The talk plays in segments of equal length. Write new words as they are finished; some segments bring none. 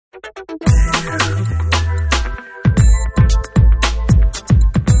This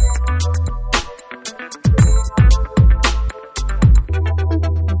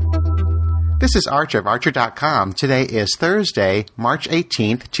is Archer of Archer.com. Today is Thursday, March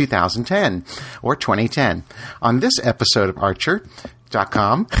 18th, 2010, or 2010. On this episode of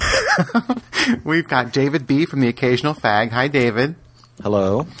Archer.com, we've got David B. from The Occasional Fag. Hi, David.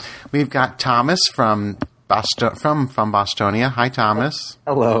 Hello. We've got Thomas from Bostonia. Hi, Thomas.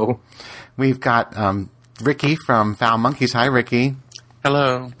 Hello. We've got Ricky from Foul Monkeys. Hi, Ricky.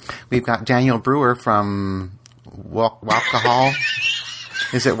 Hello. We've got Daniel Brewer from Walcohol.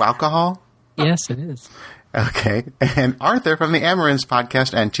 Is it Walcohol? Yes, it is. Okay. And Arthur from the Amarins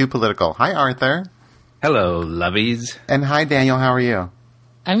podcast and Too Political. Hi, Arthur. Hello, lovies. And hi, Daniel. How are you?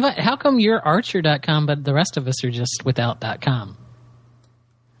 How come you're Archer.com, but the rest of us are just without .com?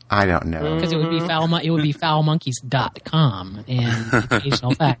 I don't know. Because it would be foulmonkeys.com and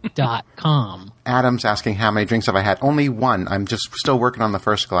occasionalfact.com. Adam's asking how many drinks have I had. Only one. I'm just still working on the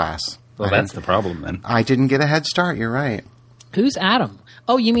first glass. Well, that's the problem then. I didn't get a head start. You're right. Who's Adam?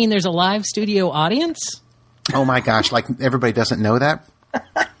 Oh, you mean there's a live studio audience? Oh, my gosh. Like, everybody doesn't know that?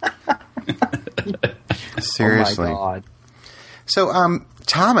 Seriously. Oh, my God. So,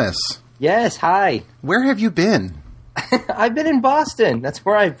 Thomas. Yes, hi. Where have you been? I've been in Boston. That's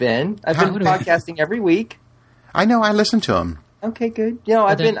where I've been. I've been podcasting every week. I know. I listen to them. Okay, good. You know,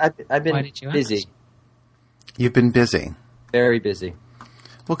 I've been busy. Ask? You've been busy. Very busy.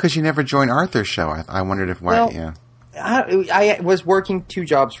 Well, because you never joined Arthur's show. I wondered if why. Well, yeah. I was working 2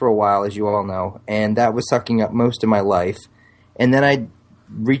 jobs for a while, as you all know, and that was sucking up most of my life. And then I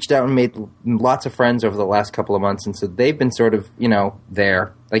reached out and made lots of friends over the last couple of months, and so they've been sort of,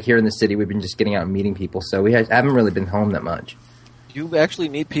 there. Like here in the city, we've been just getting out and meeting people, so we haven't really been home that much. Do you actually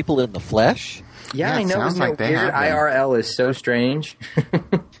meet people in the flesh? Yeah, I know. Sounds like they weird. have been. IRL is so strange.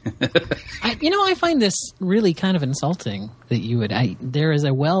 I find this really kind of insulting that you would. There is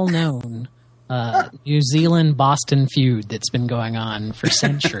a well-known New Zealand-Boston feud that's been going on for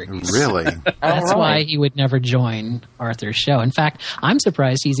centuries. Really? That's why he would never join Arthur's show. In fact, I'm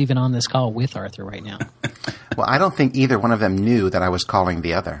surprised he's even on this call with Arthur right now. Well, I don't think either one of them knew that I was calling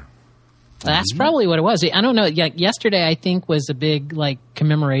the other. That's probably what it was. I don't know. Yesterday, I think, was a big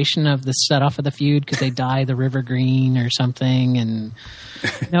commemoration of the set-off of the feud because they dye the river green or something. And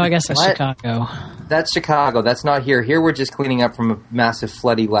no, I guess that's Chicago. That's Chicago. That's not here. Here we're just cleaning up from a massive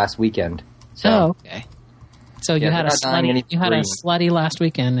floody last weekend. So. Oh, okay. So you had a slutty last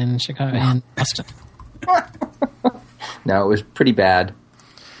weekend in Chicago and Boston. No, it was pretty bad.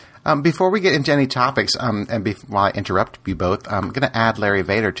 Before we get into any topics, while I interrupt you both, I'm going to add Larry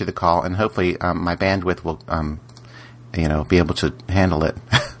Vader to the call, and hopefully my bandwidth will, be able to handle it.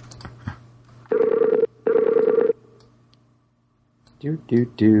 Do. They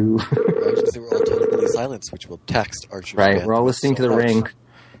were all totally silenced, which will text Archer. Right, we're all listening to the ring.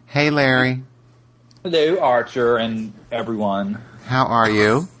 Hey, Larry. Hello, Archer and everyone. How are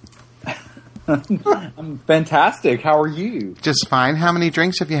you? I'm fantastic. How are you? Just fine. How many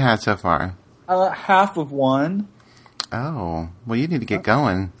drinks have you had so far? Half of one. Oh, well, you need to get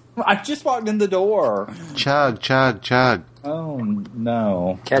going. I just walked in the door. Chug, chug, chug. Oh,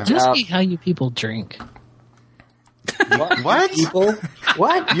 no. Catch Must up. be how you people drink. What? People?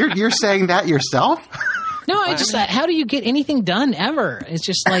 What? You're saying that yourself? No, I just how do you get anything done ever? It's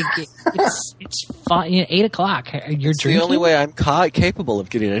just like it's 8 o'clock. You're It's drinking. the only way I'm capable of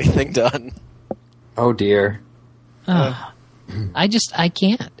getting anything done. Oh, dear. I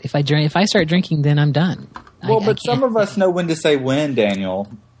can't. If I start drinking, then I'm done. Well, I but can't. some of us know when to say when,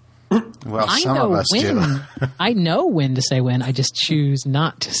 Daniel. Well, I some know of us when. do. I know when to say when. I just choose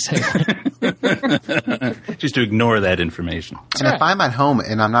not to say when. Just to ignore that information. And if I'm at home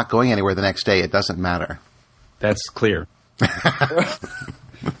and I'm not going anywhere the next day, it doesn't matter. That's clear.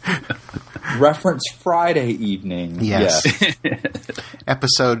 Reference Friday evening. Yes.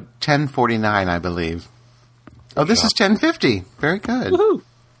 Episode 1049, I believe. Oh, this is 1050. Very good. Woohoo.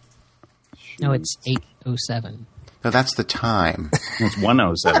 No, it's 8:07 No, that's the time. It's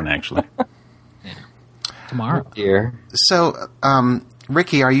 107, actually. tomorrow. Oh, dear. So,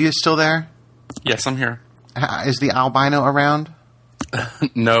 Ricky, are you still there? Yes, I'm here. Is the albino around?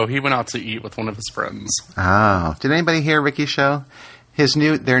 No, he went out to eat with one of his friends. Oh. Did anybody hear Ricky's show?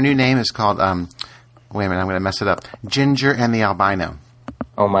 Their new name is called, wait a minute, I'm going to mess it up. Ginger and the Albino.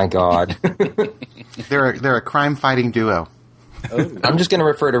 Oh, my God. They're a crime-fighting duo. Oh. I'm just going to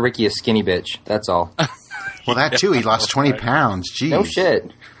refer to Ricky as skinny bitch. That's all. Well, that too. He lost 20 pounds. Jeez. No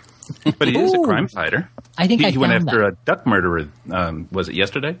shit. But he is a crime fighter. I think he went found after that. a duck murderer. Was it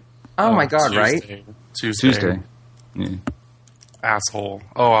yesterday? Oh, my God, Tuesday. right? Tuesday. Yeah. Asshole.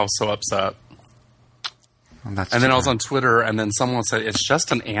 Oh, I was so upset. And then I was on Twitter, and then someone said, it's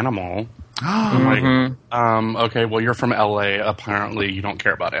just an animal. I'm like, okay, well, you're from L.A. Apparently, you don't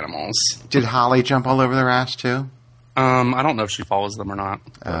care about animals. Did Holly jump all over their ass, too? I don't know if she follows them or not.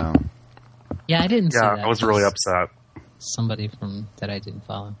 Yeah, I didn't see that. I was really upset. Somebody from that I didn't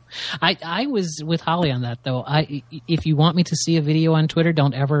follow. I was with Holly on that, though. If you want me to see a video on Twitter,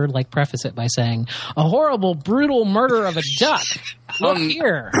 don't ever preface it by saying a horrible, brutal murder of a duck. Look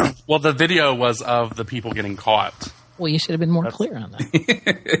here. Well, the video was of the people getting caught. Well, you should have been more clear on that.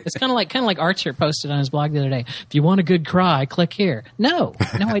 It's kind of like Archer posted on his blog the other day. If you want a good cry, click here. No,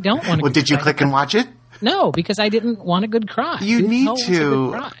 I don't want. Well, did you click and watch it? No, because I didn't want a good cry. You need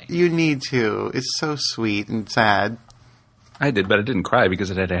to. You need to. It's so sweet and sad. I did, but I didn't cry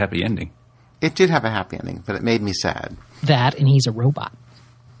because it had a happy ending. It did have a happy ending, but it made me sad. That, and he's a robot.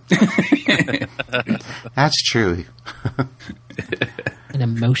 That's true. An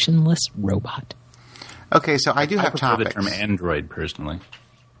emotionless robot. Okay, so I do have prefer topics. the term android, personally.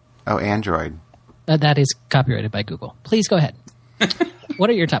 Oh, Android. That is copyrighted by Google. Please go ahead.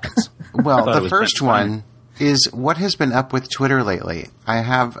 What are your topics? Well, the first one is what has been up with Twitter lately.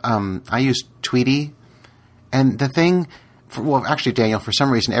 I use Tweety, and the thing... actually, Daniel, for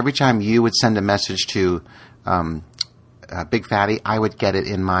some reason, every time you would send a message to Big Fatty, I would get it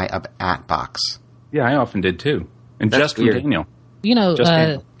in my @ box. Yeah, I often did too. And That's just from weird. Daniel.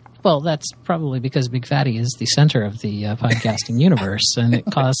 Daniel. Well, that's probably because Big Fatty is the center of the podcasting universe, and it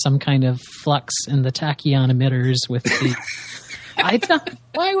caused some kind of flux in the tachyon emitters with the...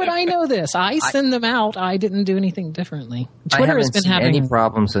 Why would I know this? I send them out. I didn't do anything differently. Twitter has been having any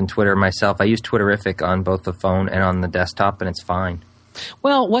problems on Twitter myself. I use Twitterific on both the phone and on the desktop, and it's fine.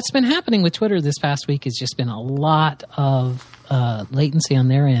 Well, what's been happening with Twitter this past week has just been a lot of latency on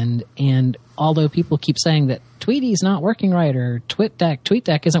their end. And although people keep saying that Tweety's not working right, or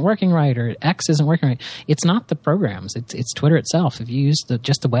TweetDeck isn't working right, or X isn't working right, it's not the programs. It's Twitter itself. If you use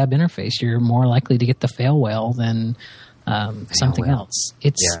just the web interface, you're more likely to get the fail whale than something else.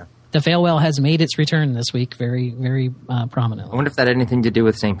 The fail whale has made its return this week very, very prominently. I wonder if that had anything to do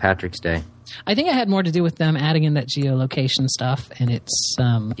with St. Patrick's Day. I think it had more to do with them adding in that geolocation stuff, and it's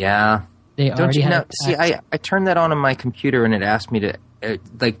yeah. They Don't already you know? had. See, I turned that on my computer, and it asked me to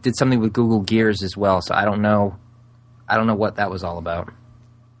did something with Google Gears as well. So I don't know what that was all about.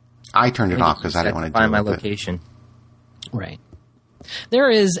 I turned it off because I didn't want to find my with location. Right. There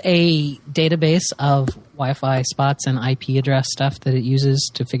is a database of Wi-Fi spots and IP address stuff that it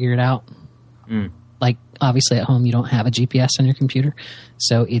uses to figure it out. Like, obviously at home you don't have a GPS on your computer,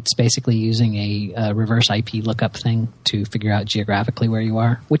 so it's basically using a reverse IP lookup thing to figure out geographically where you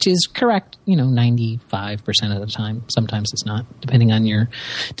are, which is correct, 95% of the time. Sometimes it's not, depending on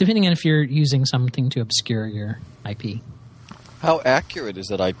if you're using something to obscure your IP. How accurate is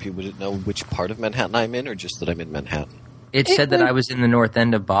that IP? Would it know which part of Manhattan I'm in, or just that I'm in Manhattan? It said that I was in the north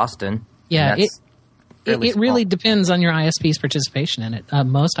end of Boston. Yeah, it really small. depends on your ISP's participation in it.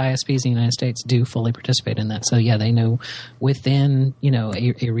 Most ISPs in the United States do fully participate in that. So, yeah, they know within,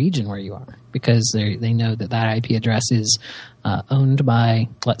 a region where you are, because they know that IP address is owned by,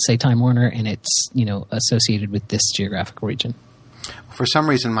 let's say, Time Warner, and it's, associated with this geographical region. For some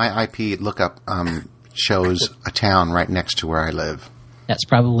reason, my IP lookup shows a town right next to where I live. That's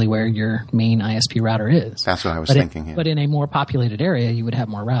probably where your main ISP router is. That's what I was thinking. Yeah. But in a more populated area, you would have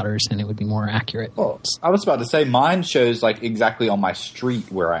more routers, and it would be more accurate. Well, I was about to say mine shows exactly on my street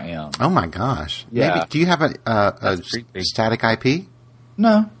where I am. Oh my gosh! Yeah. Maybe, do you have a static IP?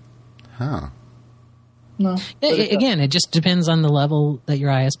 No. Huh. No. Again, it just depends on the level that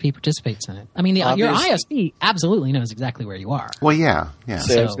your ISP participates in it. I mean, your ISP absolutely knows exactly where you are. Well, yeah.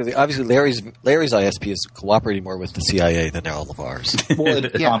 So, obviously, Larry's ISP is cooperating more with the CIA than all of ours.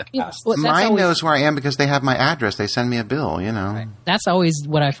 Mine knows where I am because they have my address. They send me a bill, Right. That's always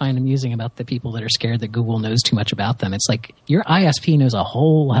what I find amusing about the people that are scared that Google knows too much about them. It's like your ISP knows a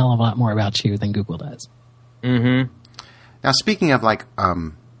whole hell of a lot more about you than Google does. Mm-hmm. Now, speaking of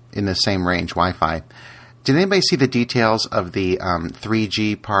in the same range Wi-Fi, did anybody see the details of the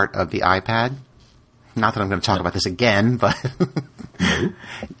 3G part of the iPad? Not that I'm going to talk about this again, but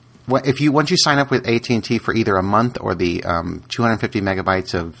once you sign up with AT&T for either a month or the 250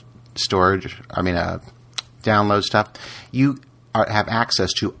 megabytes of storage, download stuff, you have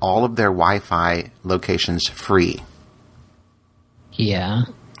access to all of their Wi-Fi locations free. Yeah.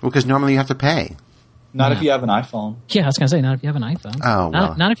 Well, because normally you have to pay. Not if you have an iPhone. Yeah, I was going to say, not if you have an iPhone. Oh,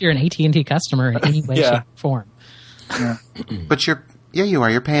 well. Not if you're an AT&T customer in any way, shape, or form. Yeah. But you are.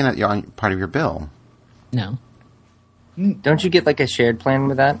 You're paying it on part of your bill. No. Don't you get a shared plan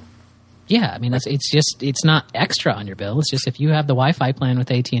with that? Yeah, I mean, it's not extra on your bill. It's just if you have the Wi-Fi plan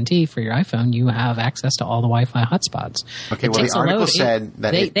with AT&T for your iPhone, you have access to all the Wi-Fi hotspots. Okay, well, the article said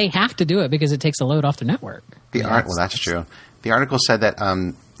that they have to do it because it takes a load off the network. Well, that's true. The article said that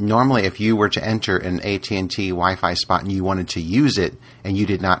normally if you were to enter an AT&T Wi-Fi spot and you wanted to use it and you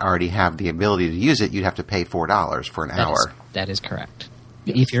did not already have the ability to use it, you'd have to pay $4 for an hour. That is correct.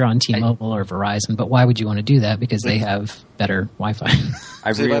 If you're on T-Mobile or Verizon, but why would you want to do that? Because they have better Wi-Fi.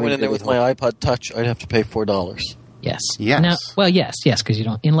 If I went in there with my iPod Touch, I'd have to pay $4. Yes. Yes. No, yes, because you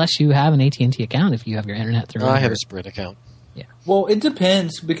don't, unless you have an AT&T account. If you have your internet through, I have a Sprint account. Yeah. Well, it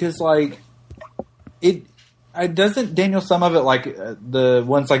depends because it doesn't, Daniel, some of it the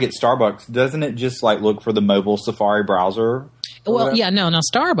ones like at Starbucks, doesn't it just look for the mobile Safari browser? Well, yeah, no.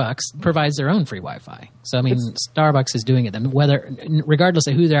 Starbucks provides their own free Wi-Fi. So, I mean, Starbucks is doing it. Regardless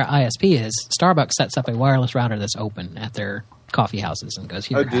of who their ISP is, Starbucks sets up a wireless router that's open at their coffee houses and goes,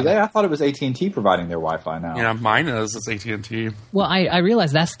 here. Oh, do they? I thought it was AT&T providing their Wi-Fi now. Yeah, mine is. It's AT&T. Well, I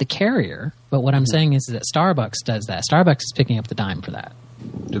realize that's the carrier, but what I'm saying is that Starbucks does that. Starbucks is picking up the dime for that.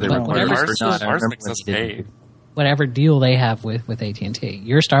 Do they But require whatever- us or not? I Ours remember makes when us they did. pay. Whatever deal they have with AT&T.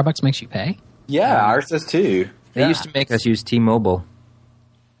 Your Starbucks makes you pay? Yeah, ours does too. They used to make us use T-Mobile.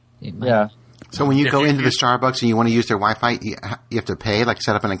 It might. Yeah. So when you If go you- into the Starbucks and you want to use their Wi-Fi, you have to pay,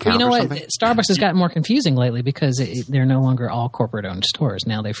 set up an Well, account you know or what? something? Starbucks has gotten more confusing lately because they're no longer all corporate-owned stores.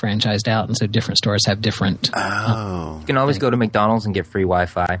 Now they've franchised out, and so different stores have different... Oh. You can always go to McDonald's and get free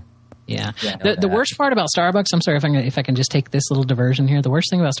Wi-Fi. Yeah. Yeah. The worst part about Starbucks, I'm sorry if I can just take this little diversion here. The worst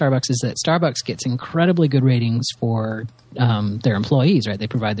thing about Starbucks is that Starbucks gets incredibly good ratings for their employees, right? They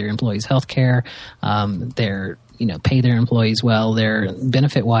provide their employees health care. They're, pay their employees well. They're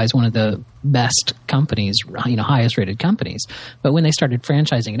benefit-wise one of the best companies, highest rated companies. But when they started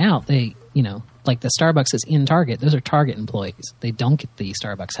franchising it out, they, like the Starbucks that's in Target, those are Target employees. They don't get the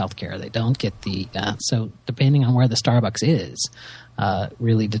Starbucks health care. They don't get the, so depending on where the Starbucks is,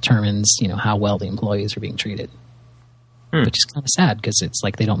 really determines, how well the employees are being treated. Which is kind of sad because it's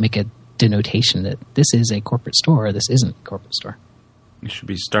like they don't make a denotation that this is a corporate store or this isn't a corporate store. It should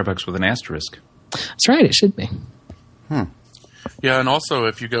be Starbucks with an asterisk. That's right, it should be. Yeah, and also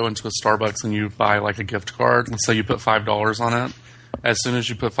if you go into a Starbucks and you buy a gift card, let's say you put $5 on it, as soon as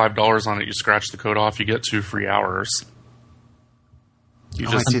you put $5 on it, you scratch the code off, you get 2 free hours. You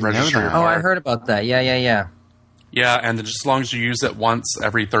I didn't know register that. your Oh, I card. heard about that. Yeah. Yeah, and then just as long as you use it once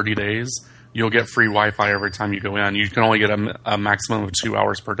every 30 days, you'll get free Wi-Fi every time you go in. You can only get a maximum of 2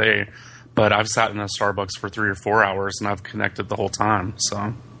 hours per day, but I've sat in a Starbucks for 3 or 4 hours, and I've connected the whole time,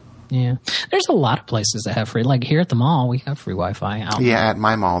 so... Yeah. There's a lot of places that have free. Like here at the mall, we have free Wi-Fi out. Yeah, at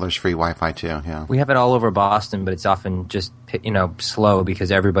my mall, there's free Wi-Fi too. Yeah. We have it all over Boston, but it's often just, slow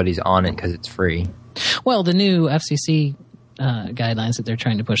because everybody's on it because it's free. Well, the new FCC guidelines that they're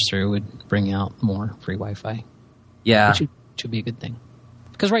trying to push through would bring out more free Wi-Fi. Yeah. Which should be a good thing.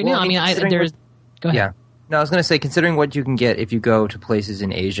 Because right Well, now, considering there's... Go ahead. Yeah. No, I was going to say, considering what you can get if you go to places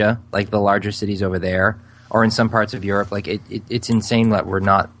in Asia, like the larger cities over there, or in some parts of Europe, it's insane that we're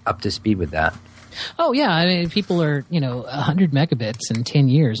not up to speed with that. Oh, yeah. I mean, people are, 100 megabits in 10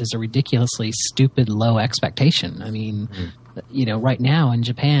 years is a ridiculously stupid low expectation. I mean, right now in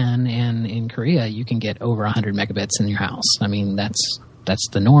Japan and in Korea, you can get over 100 megabits in your house. I mean, that's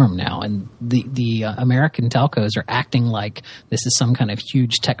the norm now. And the American telcos are acting like this is some kind of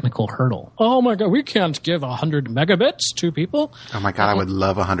huge technical hurdle. Oh, my God, we can't give 100 megabits to people. Oh my God, I would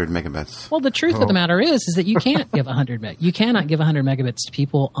love 100 megabits. Well, the truth of the matter is that you can't give 100 you cannot give 100 megabits to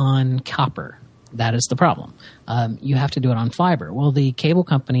people on copper. That is the problem. You have to do it on fiber. Well, the cable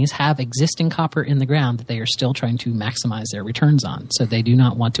companies have existing copper in the ground that they are still trying to maximize their returns on. So they do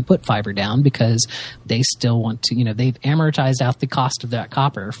not want to put fiber down because they still want to, they've amortized out the cost of that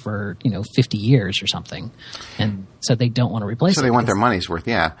copper for, 50 years or something. And so they don't want to replace it. So they want their money's worth,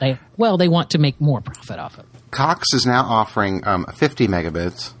 yeah. They want to make more profit off it. Cox is now offering 50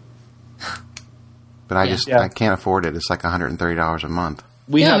 megabits, but I can't afford it. It's like $130 a month.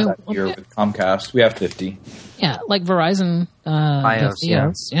 We Yeah, have that well, here yeah. with Comcast. We have 50. Yeah, like Verizon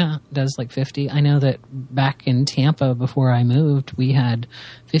Fios, does like 50. I know that back in Tampa before I moved, we had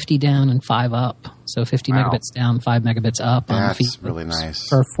 50 down and 5 up. So 50 Wow. megabits down, 5 megabits up. That's on really nice.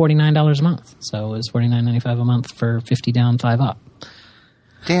 For $49 a month. So it was $49.95 a month for 50 down, 5 up.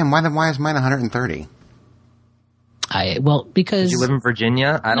 Damn, why is mine 130? Because Do you live in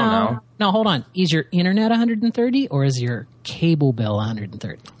Virginia? I don't know. No, hold on. Is your internet 130 or is your cable bill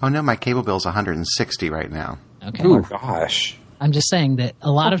 130? Oh no, my cable bill's 160 right now. Okay. Oh, gosh. I'm just saying that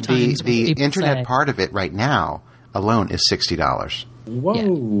a lot of times The people internet say, part of it right now alone is $60.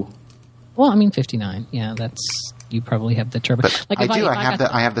 Whoa. Well, I mean, 59. Yeah, that's you probably have the turbo. But Like I if do. if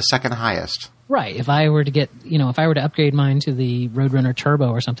I have the second highest. Right. If I were to get, if I were to upgrade mine to the Roadrunner Turbo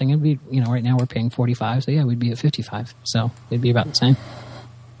or something, it'd be, right now we're paying 45. So yeah, we'd be at 55. So it'd be about the same.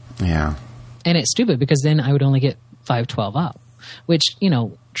 Yeah. And it's stupid because then I would only get 512 up, which,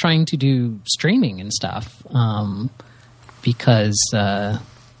 trying to do streaming and stuff, because,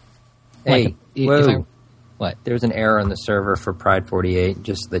 Hey, whoa. What? There's an error on the server for Pride 48,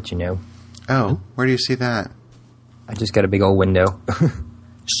 just to let you know. Oh, where do you see that? I just got a big old window.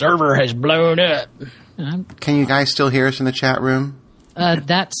 Server has blown up. Can you guys still hear us in the chat room?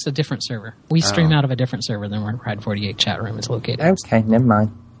 That's a different server. We stream out of a different server than where Pride 48 chat room is located. Okay, never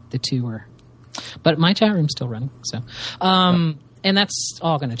mind. The two are. But my chat room's still running. So, and that's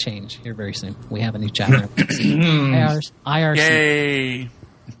all going to change here very soon. We have a new chat room. IRC. Yay!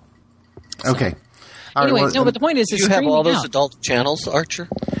 Okay. All Anyway, right, well, but the point is, Do it's you have all streaming those out. adult channels, Archer?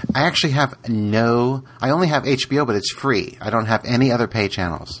 I actually have I only have HBO, but it's free. I don't have any other pay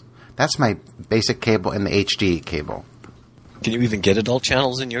channels. That's my basic cable and the HD cable. Can you even get adult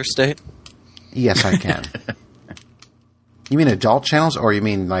channels in your state? Yes, I can. You mean adult channels, or you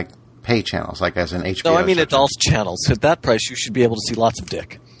mean like pay channels, like as in HBO? No, I mean or adult channels. At that price, you should be able to see lots of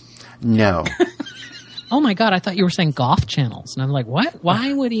dick. No. Oh my God, I thought you were saying golf channels. And I'm like, what?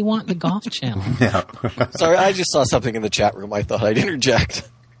 Why would he want the golf channel? No. Sorry, I just saw something in the chat room. I thought I'd interject.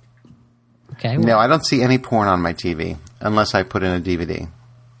 Okay. No, I don't see any porn on my TV unless I put in a DVD.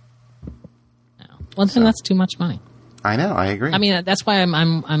 Well, then that's too much money. I know. I agree. I mean, that's why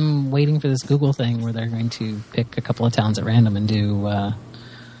I'm waiting for this Google thing where they're going to pick a couple of towns at random and do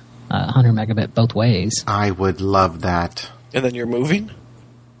 100 megabit both ways. I would love that. And then you're moving?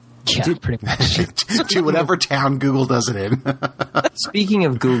 Yeah, pretty much. To whatever town Google does it in. Speaking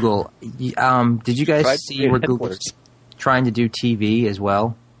of Google, did you guys see where Google's trying to do TV as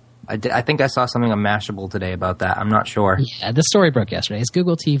well? I think I saw something on Mashable today about that. I'm not sure. Yeah, the story broke yesterday. It's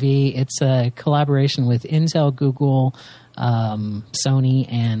Google TV. It's a collaboration with Intel, Google, Sony,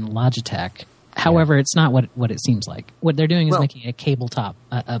 and Logitech. However, it's not what it seems like. What they're doing is making a cable top,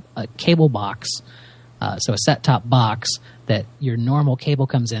 a cable box, so a set-top box that your normal cable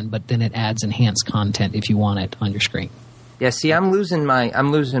comes in, but then it adds enhanced content if you want it on your screen. Yeah, see, I'm losing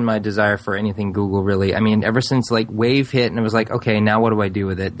my desire for anything Google, really. I mean, ever since like Wave hit, and it was like, okay, now what do I do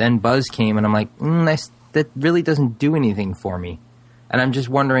with it? Then Buzz came, and I'm like, that really doesn't do anything for me. And I'm just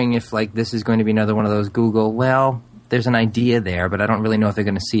wondering if like this is going to be another one of those Google. Well, there's an idea there, but I don't really know if they're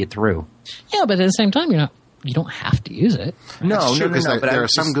going to see it through. Yeah, but at the same time, you don't have to use it. That's true, because But there are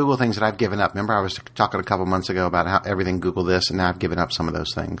some Google things that I've given up. Remember, I was talking a couple months ago about how everything Google this, and now I've given up some of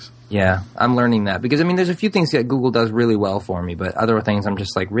those things. Yeah, I'm learning that because I mean, there's a few things that Google does really well for me, but other things I'm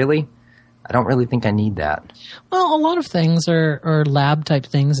just like, really, I don't really think I need that. Well, a lot of things are lab type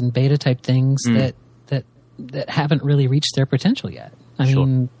things and beta type things that haven't really reached their potential yet. I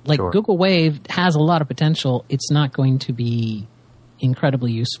mean, Google Wave has a lot of potential. It's not going to be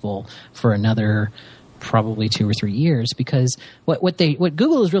incredibly useful for another probably 2 or 3 years, because what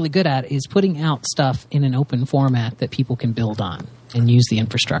Google is really good at is putting out stuff in an open format that people can build on and use the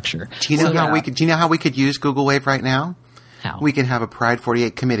infrastructure. Do you know how we could use Google Wave right now? How? We can have a Pride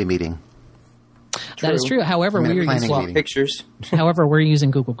 48 committee meeting. That is true. However, we're using Pictures. However, we're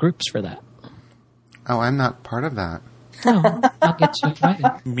using Google Groups for that. Oh, I'm not part of that. No, I'll get you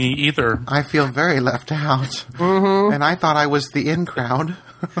invited. Me either. I feel very left out. And I thought I was the in crowd.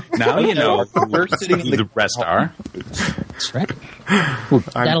 Now you know We're sitting in the rest are. That's right.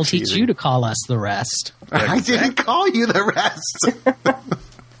 That'll teach you to call us the rest. I didn't call you the rest.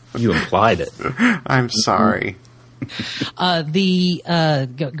 You implied it. I'm sorry. But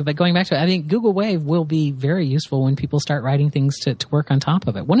going back to it, I think Google Wave will be very useful when people start writing things to work on top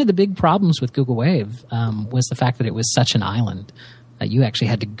of it. One of the big problems with Google Wave was the fact that it was such an island. You actually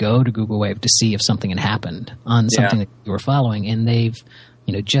had to go to Google Wave to see if something had happened on something that you were following, and they've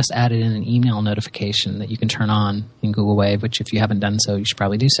just added in an email notification that you can turn on in Google Wave, which if you haven't done so, you should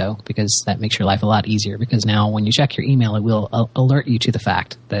probably do so, because that makes your life a lot easier, because now when you check your email, it will alert you to the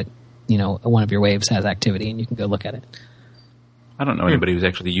fact that one of your waves has activity, and you can go look at it. I don't know anybody who's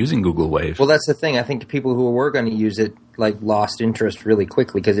actually using Google Wave. Well, that's the thing. I think people who were going to use it lost interest really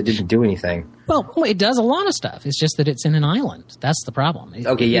quickly because it didn't do anything. Well, it does a lot of stuff. It's just that it's in an island. That's the problem. That's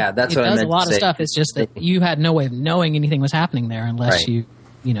what I meant to say. It does a lot of stuff. It's just that you had no way of knowing anything was happening there unless you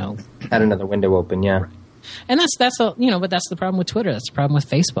had another window open. Yeah. And but that's the problem with Twitter. That's the problem with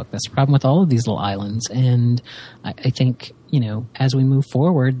Facebook. That's the problem with all of these little islands. And I think, as we move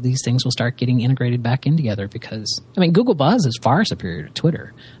forward, these things will start getting integrated back in together, because, Google Buzz is far superior to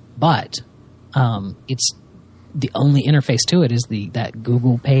Twitter, but it's the only interface to it is that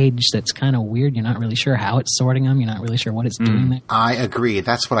Google page that's kind of weird. You're not really sure how it's sorting them. You're not really sure what it's doing there. I agree.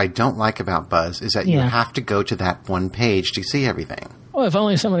 That's what I don't like about Buzz, is that you have to go to that one page to see everything. Oh, if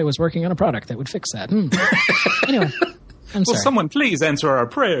only somebody was working on a product that would fix that. Anyway, I'm sorry. Will someone please answer our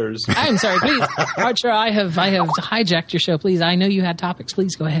prayers? I'm sorry, please. Archer, I have hijacked your show. Please, I know you had topics.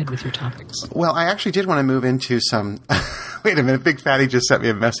 Please go ahead with your topics. Well, I actually did want to move into some... Wait a minute, Big Fatty just sent me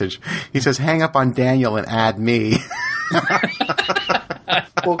a message. He says, hang up on Daniel and add me.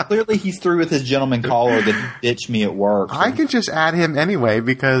 Well, clearly he's through with his gentleman caller that he ditched me at work. I can just add him anyway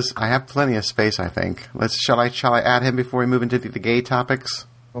because I have plenty of space, I think. Shall I add him before we move into the gay topics?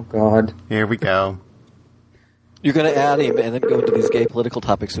 Oh, God. Here we go. You're going to add him and then go into these gay political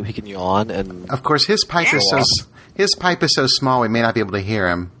topics so he can yawn and... Of course, his pipe is so small we may not be able to hear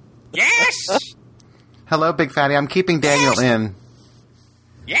him. Yes! Hello, Big Fatty. I'm keeping Daniel in.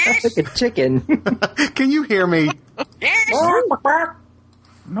 Yes! Like a chicken. Can you hear me? Yes!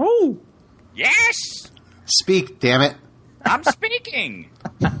 No. Yes! Speak, damn it. I'm speaking.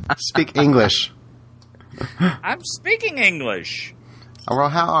 Speak English. I'm speaking English. Oh, well,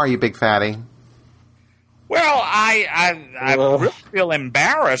 how are you, Big Fatty? Well, I really feel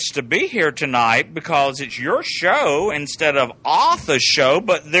embarrassed to be here tonight because it's your show instead of Arthur's show,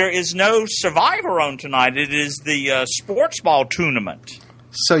 but there is no Survivor on tonight. It is the sports ball tournament.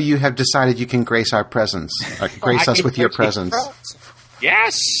 So you have decided you can grace our presence, grace us with your presence.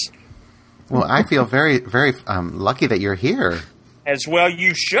 Yes. Well, I feel very, very lucky that you're here. As well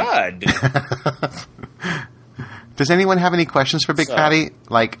you should. Does anyone have any questions for Big Fatty?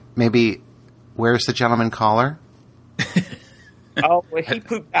 Like, maybe, where's the gentleman caller? Oh, well, he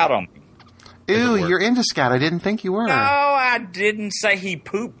pooped out on me. Ooh, you're into Scout. I didn't think you were. No, I didn't say he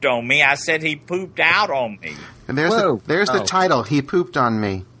pooped on me. I said he pooped out on me. And there's the title. He pooped on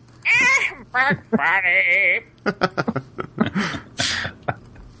me.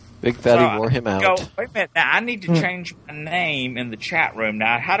 Big Fatty wore him out. Wait a minute. Now, I need to change my name in the chat room.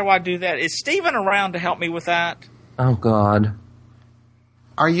 Now, how do I do that? Is Steven around to help me with that? Oh, God.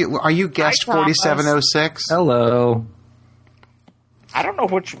 Are you guest 4706? Hello. I don't know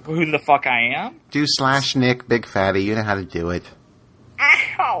who the fuck I am. Do /Nick Big Fatty. You know how to do it.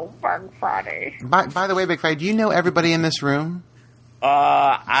 Oh, Big Fatty. By the way, Big Fatty, do you know everybody in this room?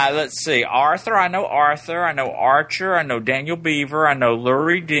 Let's see. Arthur, I know Arthur. I know Archer. I know Daniel Beaver. I know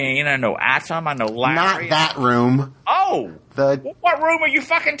Lurie Dean. I know Atom. I know Larry. Not that room. Oh! What room are you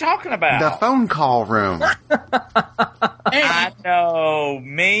fucking talking about? The phone call room. I know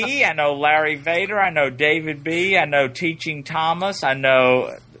me. I know Larry Vader. I know David B. I know Teaching Thomas. I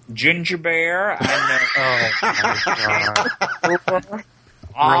know Ginger Bear. I know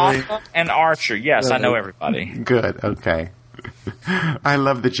Arthur and Archer. Yes, I know everybody. Good. Okay. I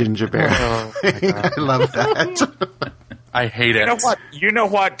love the ginger bear. Oh, I love that. I hate it. You know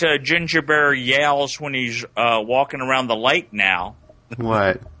what Ginger Bear yells when he's walking around the lake now?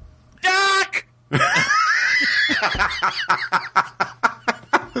 What? Duck!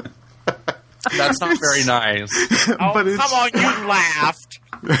 That's not very nice. Oh, But come on, you laughed.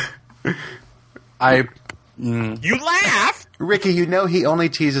 You laughed? Ricky, you know he only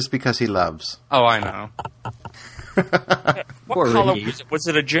teases because he loves. Oh, I know. What color was it? Was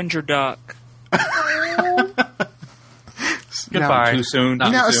it a ginger duck? Goodbye. Too soon.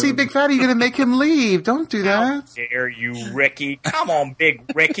 Not Now, too soon. see, Big Fatty, you're going to make him leave. Don't do that. How dare you, Ricky? Come on, Big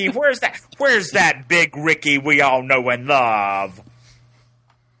Ricky. Where's that Big Ricky we all know and love?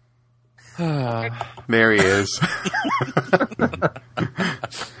 There he is.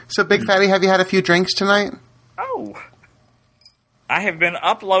 So, Big Fatty, have you had a few drinks tonight? Oh. I have been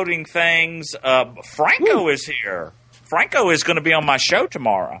uploading things. Franco is here. Franco is going to be on my show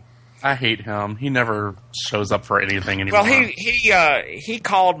tomorrow. I hate him. He never shows up for anything anymore. Well, he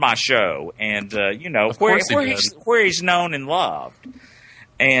called my show, and where he's known and loved,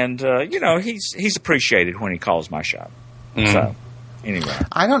 and he's appreciated when he calls my show. So anyway,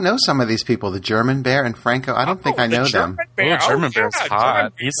 I don't know some of these people. The German Bear and Franco. I don't think I know them. Bear. German Bear's yeah, hot.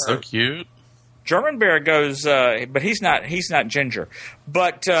 German He's so cute. German Bear goes, but he's not ginger.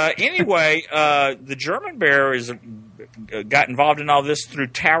 But anyway, the German Bear got involved in all this through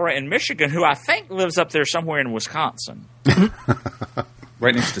Tara in Michigan, who I think lives up there somewhere in Wisconsin.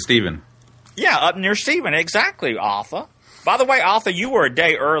 Right next to Steven. Yeah, up near Stephen, exactly, Arthur. By the way, Arthur, you were a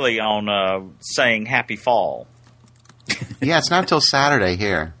day early on saying Happy Fall. Yeah, it's not till Saturday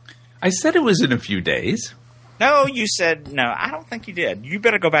here. I said it was in a few days. No, you said no. I don't think you did. You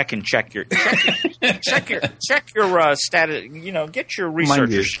better go back and check your status. Get your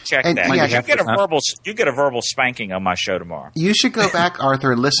researchers check And, that. yeah, You get a verbal spanking on my show tomorrow. You should go back,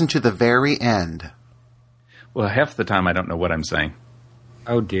 Arthur, and listen to the very end. Well, half the time I don't know what I'm saying.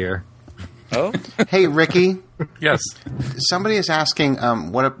 Oh dear. Oh, Hey, Ricky. Yes. Somebody is asking,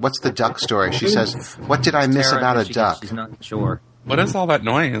 what's the duck story? She says, "What did I miss Tara, about a Michigan, duck?" She's not sure. What is all that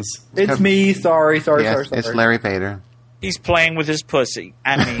noise? It's me. Sorry. Yes, it's Larry Vader. he's playing with his pussy.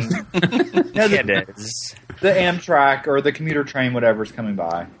 I mean, No, it the, is. the Amtrak or the commuter train, whatever's coming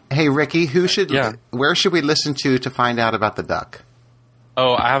by. Hey, Ricky, Yeah. where should we listen to find out about the duck?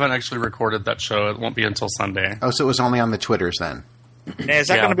 Oh, I haven't actually recorded that show. It won't be until Sunday. Oh, so it was only on the Twitters then. Now, is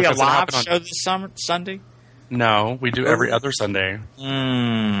that Yeah, going to be a because it live happened on- show this Sunday? No, we do every other Sunday.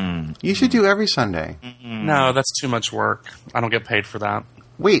 You should do every Sunday. No, that's too much work. I don't get paid for that.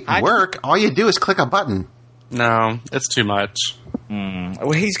 Wait, work? All you do is click a button. No, it's too much.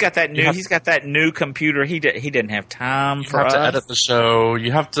 Well, he's got that new. He's got that new computer. He didn't have time You for have us. to edit the show.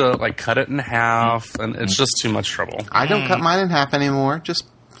 You have to cut it in half, and it's just too much trouble. I don't cut mine in half anymore. Just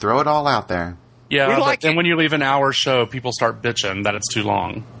throw it all out there. Yeah, We but like then it. when you leave an hour show, people start bitching that it's too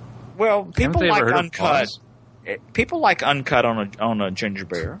long. Well, people they like ever heard of uncut. pause? People like uncut on a ginger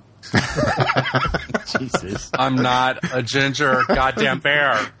bear. Jesus. I'm not a ginger goddamn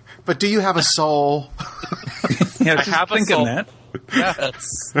bear. But do you have a soul? Yeah, I just have a thinking soul. that.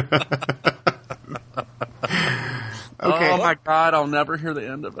 Yes. Okay. Oh my god, I'll never hear the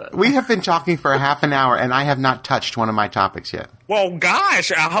end of it. We have been talking for a half an hour, and I have not touched one of my topics yet. Well,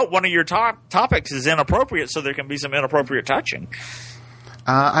 gosh, I hope one of your topics is inappropriate, so there can be some inappropriate touching.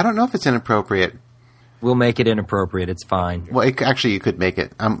 I don't know if it's inappropriate. We'll make it inappropriate. It's fine. Well, actually, you could make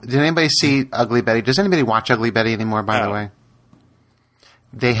it. Did anybody see Ugly Betty? Does anybody watch Ugly Betty anymore, by the No. way?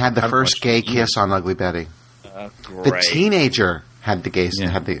 They had the first watched gay it either. kiss on Ugly Betty. Great. The teenager had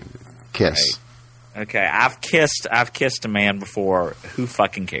the kiss. Okay, I've kissed a man before. Who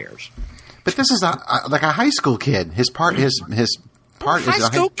fucking cares? But this is like a high school kid. His part is High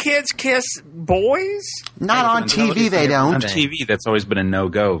school kids kiss boys? not on TV. They don't. On TV, that's always been a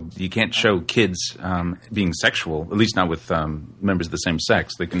no-go. You can't show kids being sexual, at least not with members of the same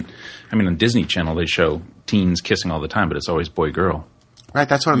sex. They can, on Disney Channel, they show teens kissing all the time, but it's always boy-girl. Right,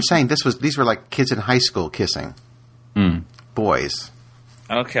 that's what I'm saying. These were like kids in high school kissing. Boys.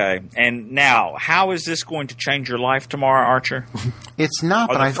 Okay, and now, how is this going to change your life tomorrow, Archer? It's not,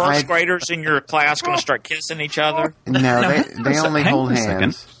 Are but the first graders in your class going to start kissing each other? No, they only hang hold on a second.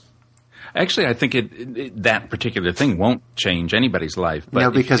 hands. Actually, I think that particular thing won't change anybody's life. But No,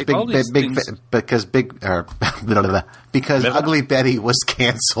 if you because take all these things- because Ugly Betty was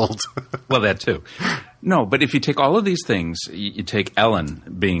canceled. Well, that too. No, but if you take all of these things, you take Ellen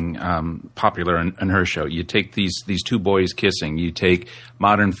being popular in her show, you take these two boys kissing, you take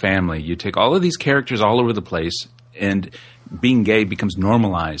Modern Family, you take all of these characters all over the place, and being gay becomes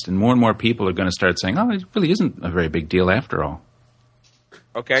normalized, and more people are going to start saying, "Oh, it really isn't a very big deal after all."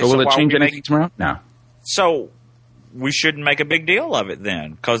 Okay, So will it why change we anything tomorrow? No. So we shouldn't make a big deal of it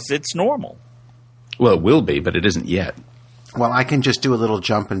then, because it's normal. Well, it will be, but it isn't yet. Well, I can just do a little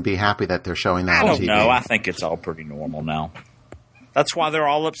jump and be happy that they're showing that I on don't TV. know. I think it's all pretty normal now. That's why they're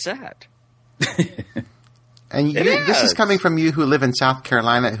all upset. And this is coming from you who live in South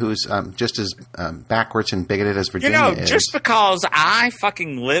Carolina, who's just as backwards and bigoted as Virginia is. Just because I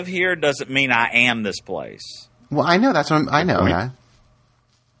fucking live here doesn't mean I am this place. Well, I know I know point. that.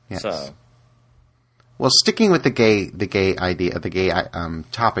 Yes. So Well, sticking with the gay idea, the gay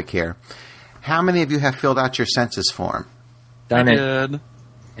topic here. How many of you have filled out your census form? Done I it. did.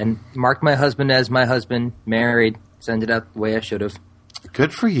 And marked my husband as my husband, married, send it out the way I should have.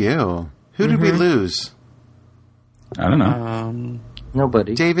 Good for you. Who did we lose? I don't know.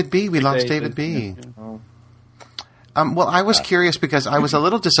 Nobody. David B. We lost David B. Well, I was curious because I was a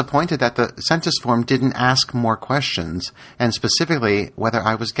little disappointed that the census form didn't ask more questions, and specifically whether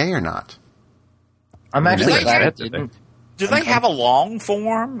I was gay or not. I'm actually They glad have it didn't. do they have a long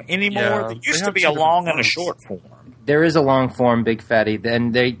form anymore? Yeah, there they used to have be two a different long and a forms. short form. There is a long form, Big Fatty.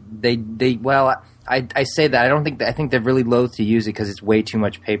 Then they well, I say that I don't think I think they're really loath to use it because it's way too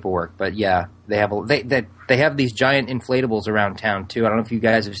much paperwork. But yeah, they have these giant inflatables around town too. I don't know if you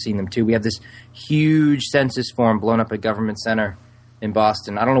guys have seen them too. We have this huge census form blown up at Government Center in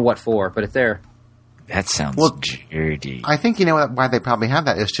Boston. I don't know what for, but it's there. That sounds Well, dirty. I think why they probably have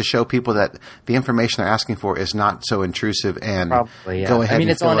that is to show people that the information they're asking for is not so intrusive and Probably, yeah. go ahead I mean,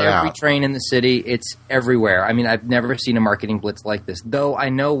 and it's fill on it every out. train in the city. It's everywhere. I mean, I've never seen a marketing blitz like this. Though I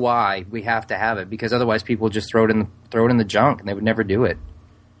know why we have to have it because otherwise people would just throw it in the junk and they would never do it.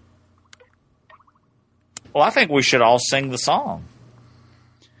 Well, I think we should all sing the song.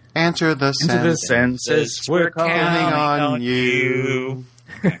 Answer the census. census. We're counting on you.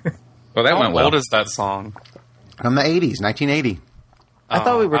 Well, that How went well. old is that song? From the 80s, 1980. I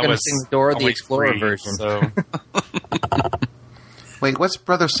thought we were going to was sing the Dora the only Explorer 3, version. So. Wait, what's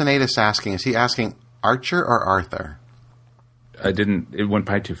Brother Senatus asking? Is he asking Archer or Arthur? It went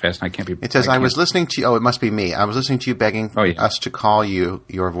by too fast, and I can't be... It says, I was listening to you... Oh, it must be me. I was listening to you begging us to call you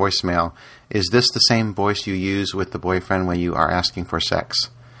your voicemail. Is this the same voice you use with the boyfriend when you are asking for sex?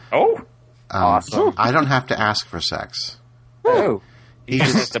 Oh, Awesome. I don't have to ask for sex. Oh. he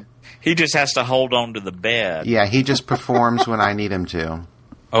just has to hold on to the bed. Yeah, he just performs when I need him to.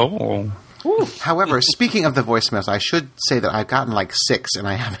 Oh. However, speaking of the voicemails, I should say that I've gotten like 6, and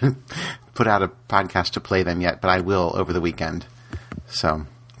I haven't put out a podcast to play them yet, but I will over the weekend. So,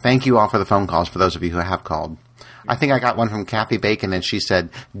 thank you all for the phone calls, for those of you who have called. I think I got one from Kathy Bacon, and she said,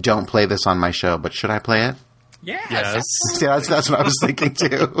 don't play this on my show, but should I play it? Yes. Yeah, that's what I was thinking,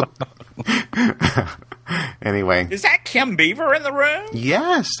 too. Anyway. Is that Kim Beaver in the room?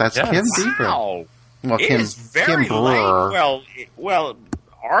 Yes, that's Kim Beaver. Wow. Well, It is very Kim late. Brewer. Well,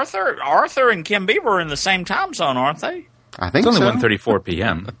 Arthur and Kim Beaver are in the same time zone, aren't they? I think It's so. only 1:34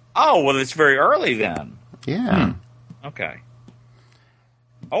 p.m. Oh, well, it's very early then. Yeah. Okay.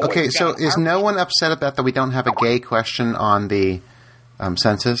 Oh, Okay, we've so got is our- no one upset about that we don't have a gay question on the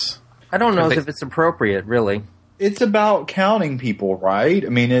census? I don't know if it's appropriate, really. It's about counting people, right? I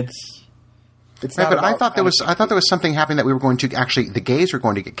mean, it's Right, not but about I thought there counting was something happening that we were going to actually the gays were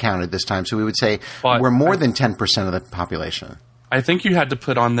going to get counted this time, so we would say But we're more than 10% of the population. I think you had to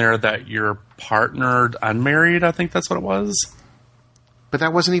put on there that you're partnered, unmarried. I think that's what it was. But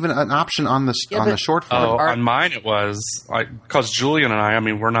that wasn't even an option on the short Oh, form. on mine it was because Julian and I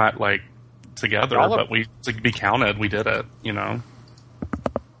mean, we're not like together, but we to be counted. We did it, you know.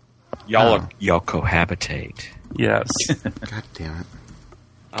 Y'all cohabitate. Yes. God damn it!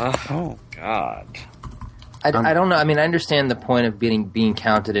 Oh God. I don't know. I mean, I understand the point of being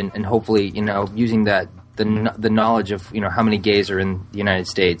counted and hopefully, using the knowledge of, how many gays are in the United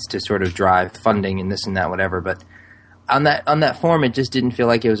States to sort of drive funding and this and that, whatever. But on that form, it just didn't feel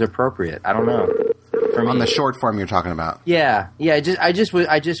like it was appropriate. I don't know. For me. On the short form you're talking about. Yeah. I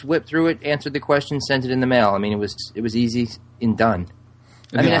just whipped through it, answered the question, sent it in the mail. I mean, it was easy and done.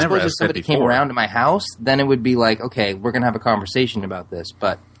 I mean, I suppose if somebody came around to my house, then it would be like, okay, we're going to have a conversation about this.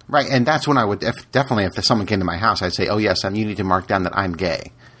 But Right, and that's when I would definitely, if someone came to my house, I'd say, oh yes, and you need to mark down that I'm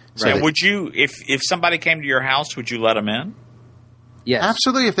gay. So Right. that- Would you, if somebody came to your house, would you let them in? yes,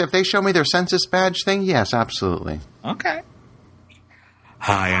 absolutely, if they show me their census badge thing, yes, absolutely. Okay.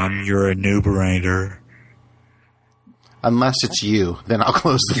 Hi, I'm your enumerator. Unless it's you, then I'll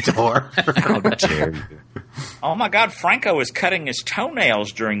close the door. How dare you? Oh my God, Franco is cutting his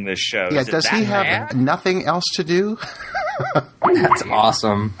toenails during this show. Yeah, Is it does he that have bad? nothing else to do? that's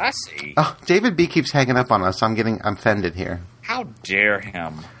awesome. I see. Oh, David B keeps hanging up on us. I'm getting offended here. How dare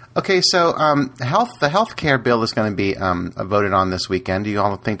him? Okay, so the health care bill is going to be voted on this weekend. Do you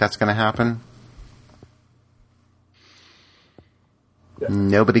all think that's going to happen?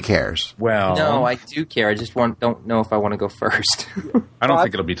 Nobody cares. Well, No, I do care. I just don't know if I want to go first. I don't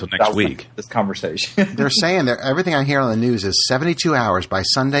think it'll be till next week. this conversation. They're saying that everything I hear on the news is 72 hours. By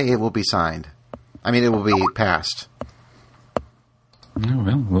Sunday, it will be signed. I mean, it will be passed. Oh,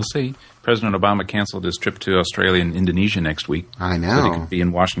 well, we'll see. President Obama canceled his trip to Australia and Indonesia next week. I So he know. could be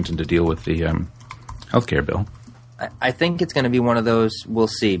in Washington to deal with the health care bill. I think it's going to be one of those. We'll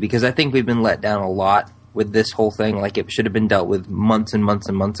see, because I think we've been let down a lot with this whole thing. Like, it should have been dealt with months and months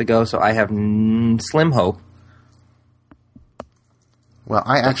and months ago. So I have slim hope. Well,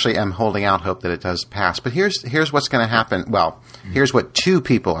 I actually am holding out hope that it does pass. But here's what's going to happen. Well, here's what 2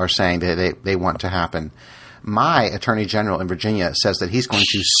 people are saying that they want to happen. My attorney general in Virginia says that he's going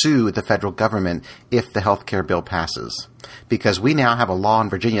to sue the federal government if the health care bill passes. Because we now have a law in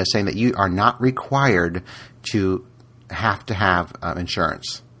Virginia saying that you are not required to have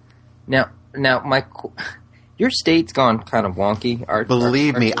insurance. Now, your state's gone kind of wonky.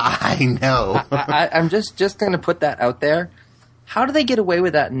 Believe me, I know. I'm just going to put that out there. How do they get away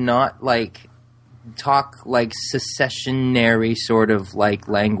with that and not, like, talk like secessionary sort of like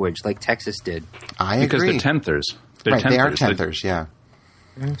language like Texas did? I agree. Because they're tenthers. Right, they are tenthers, yeah.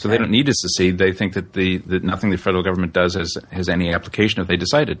 So they don't need to secede. They think that that nothing the federal government does has any application if they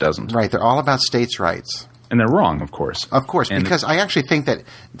decide it doesn't. Right, they're all about states' rights. And they're wrong, of course. Of course, And because I actually think that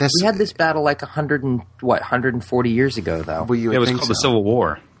this... We had this battle like 140 years ago, though. Well, you would It was think called the so. Civil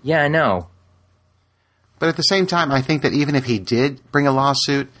War. Yeah, I know. But at the same time, I think that even if he did bring a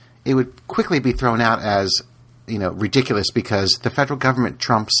lawsuit, it would quickly be thrown out as, ridiculous because the federal government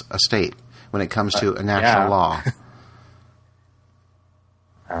trumps a state when it comes to a national yeah. law.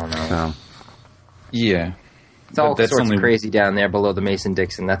 I don't know. So, Yeah. It's all that's sorts only- of crazy down there below the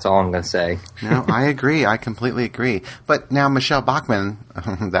Mason-Dixon. That's all I'm going to say. No, I agree. I completely agree. But now Michelle Bachmann,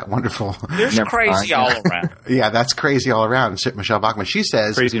 that wonderful. There's Never crazy mind. all around. Yeah, that's crazy all around. Michelle Bachmann. She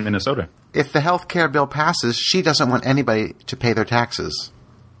says Crazy in Minnesota. if the health care bill passes, she doesn't want anybody to pay their taxes.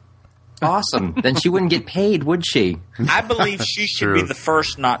 Awesome. Then she wouldn't get paid, would she? I believe she should True. be the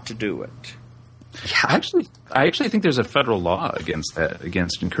first not to do it. I actually think there's a federal law against that,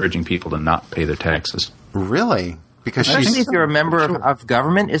 against encouraging people to not pay their taxes. Really? Because Especially she's if you're a member of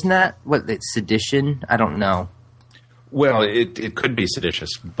government. Isn't that what? It's sedition? I don't know. Well, it could be seditious,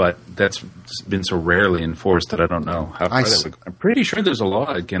 but that's been so rarely enforced that I don't know how far that would go. I'm pretty sure there's a law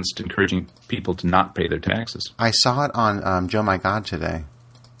against encouraging people to not pay their taxes. I saw it on Joe My God today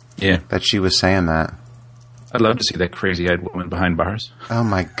Yeah. that she was saying that. I'd love to see that crazy-eyed woman behind bars. Oh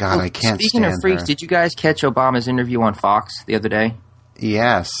my God, I can't Speaking stand of freaks, her. did you guys catch Obama's interview on Fox the other day?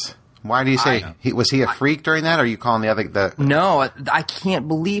 Yes. Why do you say was he a freak during that? Or are you calling the other? No, I can't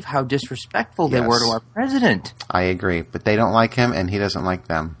believe how disrespectful they Yes. were to our president. I agree, but they don't like him, and he doesn't like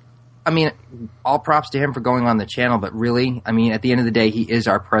them. I mean, all props to him for going on the channel, but really, I mean, at the end of the day, he is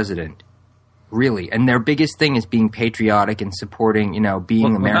our president. Really. And their biggest thing is being patriotic and supporting,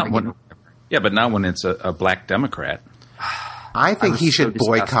 being American. But not when it's a black Democrat. I think was he so should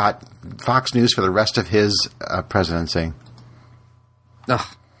disgusted. boycott Fox News for the rest of his presidency. Ugh,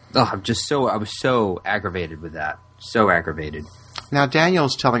 I was so aggravated with that. So aggravated. Now,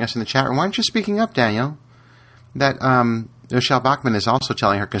 Daniel's telling us in the chat room, why aren't you speaking up, Daniel? That Michelle Bachmann is also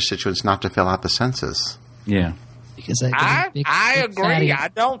telling her constituents not to fill out the census. Yeah. Because they I big agree. fatty-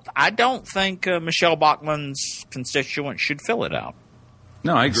 I don't think Michelle Bachmann's constituents should fill it out.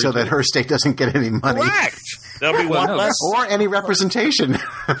 No, I agree. So that her state doesn't get any money. Correct. There'll be one no, less, Or any representation.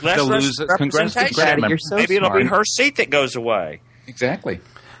 less They'll lose representation. congressional You're so Maybe it'll be smart. her seat that goes away. Exactly.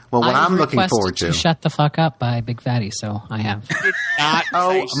 Well, what I I'm looking requested forward to. Shut the fuck up by Big Fatty, so I have. Not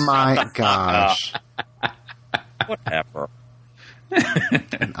Oh say my gosh. whatever.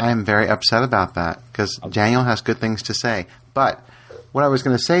 I am very upset about that because Daniel has good things to say. But what I was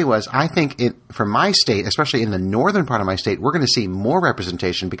going to say was I think for my state, especially in the northern part of my state, we're going to see more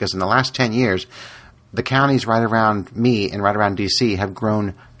representation because in the last 10 years, the counties right around me and right around D.C. have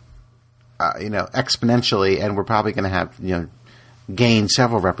grown exponentially, and we're probably going to have gain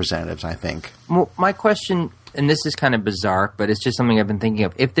several representatives, I think. Well, my question, and this is kind of bizarre, but it's just something I've been thinking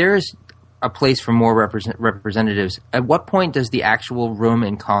of. If there's a place for more representatives, at what point does the actual room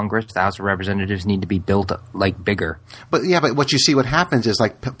in Congress, the House of Representatives, need to be built bigger? But what you see, what happens is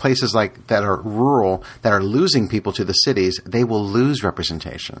places that are rural, that are losing people to the cities, they will lose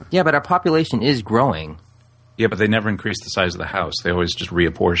representation. Yeah, but our population is growing. Yeah, but they never increase the size of the House. They always just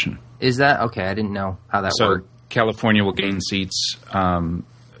reapportion. Is that okay? I didn't know how that So worked. California will gain seats.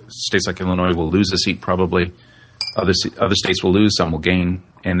 States like Illinois will lose a seat probably. Other states will lose, some will gain,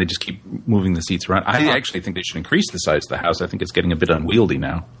 and they just keep moving the seats around. I actually think they should increase the size of the House. I think it's getting a bit unwieldy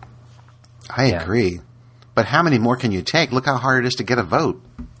now. I agree. But how many more can you take? Look how hard it is to get a vote.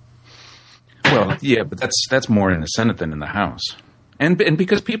 Well, yeah, but that's more in the Senate than in the House. And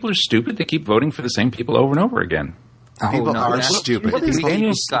because people are stupid, they keep voting for the same people over and over again. People are that's- stupid. What is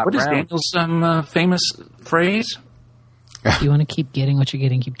Daniel's Daniel's famous phrase? If you want to keep getting what you're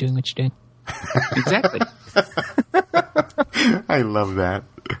getting, keep doing what you're doing. Exactly. I love that.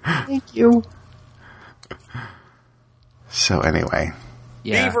 Thank you. So anyway,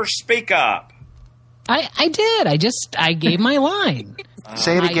 Yeah. Beaver, speak up. I did. I gave my line.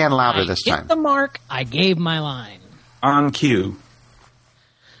 say it again louder I this hit time. the mark. I gave my line. On cue.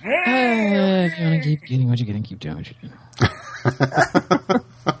 If you want to keep getting what you're getting, keep doing what you're doing.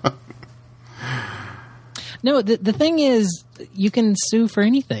 No, the thing is, you can sue for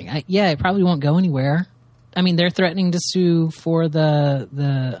anything. It probably won't go anywhere. I mean, they're threatening to sue for the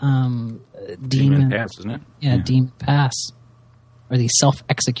Demon Pass, isn't it? Yeah, Demon Pass. Or the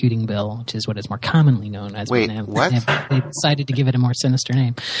self-executing bill, which is what is more commonly known as. Wait, what? They decided to give it a more sinister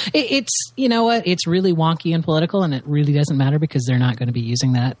name. It's, you know what, it's really wonky and political, and it really doesn't matter because they're not going to be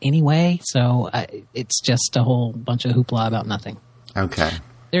using that anyway. So it's just a whole bunch of hoopla about nothing. Okay.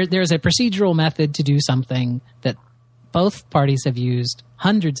 There's a procedural method to do something that both parties have used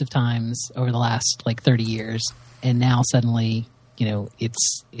hundreds of times over the last 30 years, and now suddenly,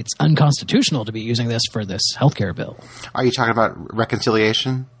 it's unconstitutional to be using this for this healthcare bill. Are you talking about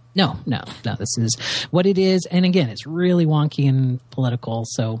reconciliation? No. This is what it is, and again, it's really wonky and political.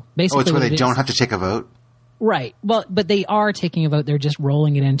 So basically, It's where what they it don't is- have to take a vote? Right. Well, but they are taking a vote. They're just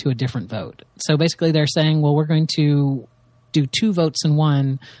rolling it into a different vote. So basically, they're saying, well, we're going to do 2 votes in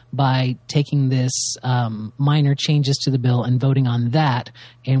one by taking this minor changes to the bill and voting on that,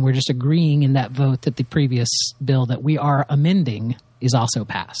 and we're just agreeing in that vote that the previous bill that we are amending is also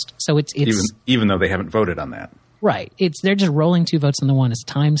passed. So it's even though they haven't voted on that. Right. They're just rolling 2 votes into one. It's a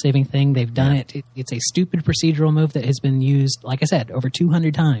time-saving thing. They've done it. It's a stupid procedural move that has been used, like I said, over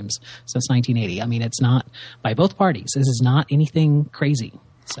 200 times since 1980. I mean, it's not by both parties. This is not anything crazy.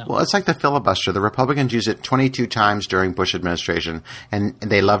 So. Well, it's like the filibuster. The Republicans used it 22 times during Bush administration, and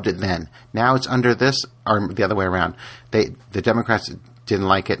they loved it then. Now it's under this, or the other way around. The Democrats didn't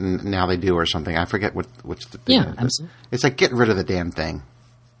like it, and now they do, or something. I forget what's the thing. Yeah, absolutely. It's like, get rid of the damn thing.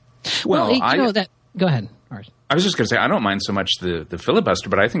 Well, go ahead. I was just going to say, I don't mind so much the filibuster,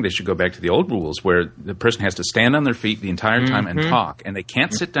 but I think they should go back to the old rules where the person has to stand on their feet the entire time and talk, and they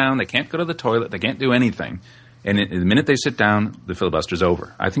can't sit down, they can't go to the toilet, they can't do anything. And the minute they sit down, the filibuster's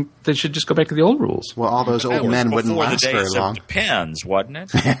over. I think they should just go back to the old rules. Well, all those old men wouldn't last very long. Depends, wasn't it?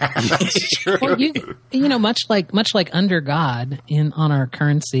 That's true. Well, much like under God on our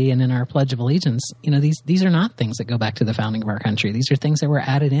currency and in our Pledge of Allegiance, these are not things that go back to the founding of our country. These are things that were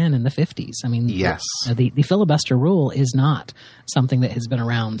added in the 50s. I mean, yes, the filibuster rule is not something that has been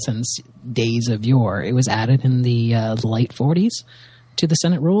around since days of yore. It was added in the late 40s to the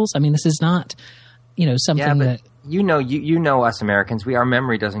Senate rules. I mean, this is not. Something that you know us Americans, our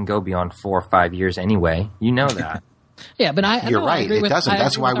memory doesn't go beyond 4 or 5 years anyway. You know that. Yeah, but you're right. It doesn't.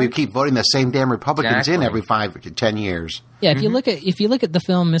 That's why we keep voting the same damn Republicans in every 5 to 10 years. Yeah, if you look at the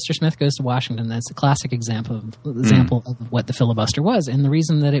film Mr. Smith Goes to Washington, that's a classic example of what the filibuster was. And the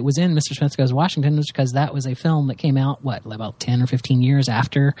reason that it was in Mr. Smith Goes to Washington was because that was a film that came out about 10 or 15 years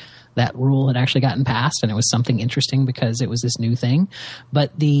after that rule had actually gotten passed, and it was something interesting because it was this new thing.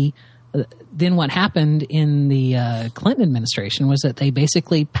 But then what happened in the Clinton administration was that they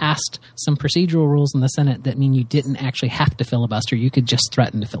basically passed some procedural rules in the Senate that mean you didn't actually have to filibuster. You could just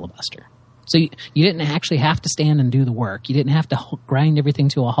threaten to filibuster. So you didn't actually have to stand and do the work. You didn't have to grind everything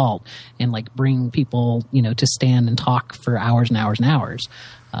to a halt and bring people, to stand and talk for hours and hours and hours.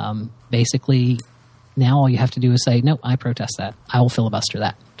 Basically, now all you have to do is say, no, I protest that. I will filibuster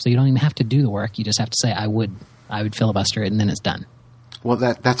that. So you don't even have to do the work. You just have to say, I would filibuster it, and then it's done. Well,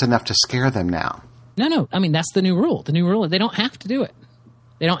 that's enough to scare them now. No. I mean, that's the new rule. The new rule, they don't have to do it.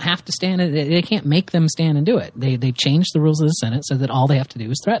 They don't have to stand. They can't make them stand and do it. They changed the rules of the Senate so that all they have to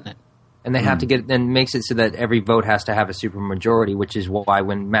do is threaten it. And they have to get, and makes it so that every vote has to have a supermajority, which is why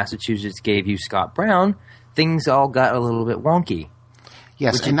when Massachusetts gave you Scott Brown, things all got a little bit wonky.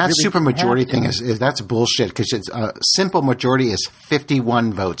 Yes, and that really supermajority thing is that's bullshit because it's a simple majority is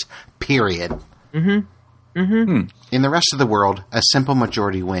 51 votes, period. In the rest of the world, a simple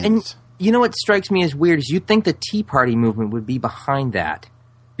majority wins. And you know what strikes me as weird is you'd think the Tea Party movement would be behind that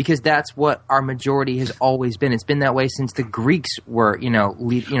because that's what our majority has always been. It's been that way since the Greeks were,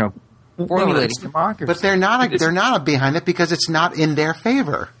 formulating democracy. But they're not behind it because it's not in their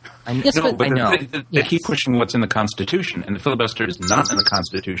favor. I know. They keep pushing what's in the Constitution, and the filibuster is not in the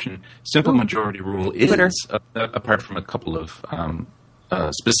Constitution. Simple majority rule is, apart from a couple of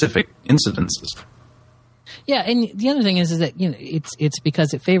specific incidences. Yeah, and the other thing is that it's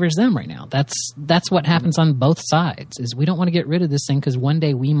because it favors them right now. That's what happens on both sides. Is we don't want to get rid of this thing because one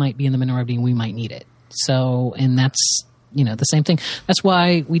day we might be in the minority and we might need it. So, and that's the same thing. That's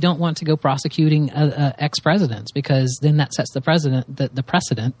why we don't want to go prosecuting ex-presidents because then that sets the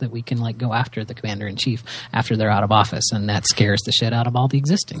precedent that we can go after the commander in chief after they're out of office, and that scares the shit out of all the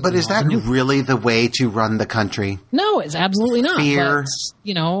existing. But is that really the way to run the country? No, it's absolutely not. Fear.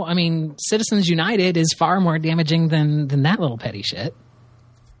 But, Citizens United is far more damaging than that little petty shit.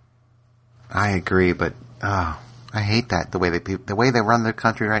 I agree, but I hate that the way they run the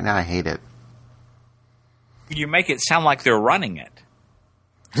country right now. I hate it. You make it sound like they're running it.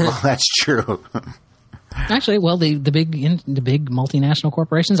 Well, that's true. Actually, the big multinational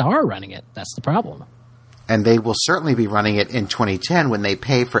corporations are running it. That's the problem. And they will certainly be running it in 2010 when they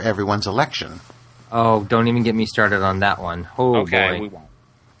pay for everyone's election. Oh, don't even get me started on that one. Oh, okay, boy. we won't.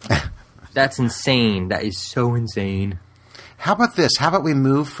 That's insane. That is so insane. How about this? How about we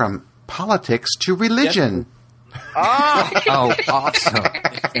move from politics to religion? Oh, awesome.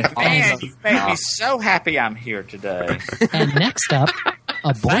 Man, you made me so happy I'm here today. And next up,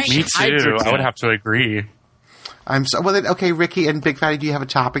 abortion. Me too. I would have to agree. Okay, Ricky and Big Fatty, do you have a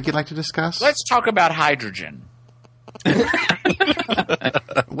topic you'd like to discuss? Let's talk about hydrogen.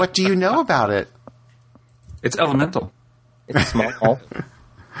 What do you know about it? It's elemental. It's small.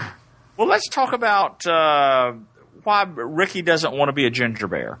 Well, let's talk about why Ricky doesn't want to be a ginger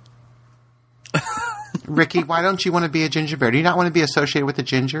bear. Ricky, why don't you want to be a ginger bear? Do you not want to be associated with the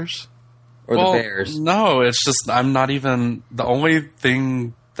gingers? or the Bears? No, it's just I'm not even. The only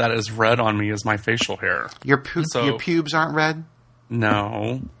thing that is red on me is my facial hair. Your pubes aren't red?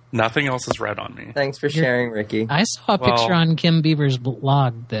 No, nothing else is red on me. Thanks for sharing, Ricky. I saw a picture on Kim Beaver's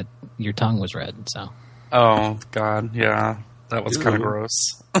blog that your tongue was red. So. Oh God, yeah, that was kind of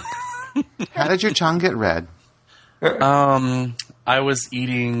gross. How did your tongue get red? I was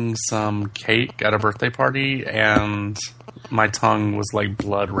eating some cake at a birthday party, and my tongue was like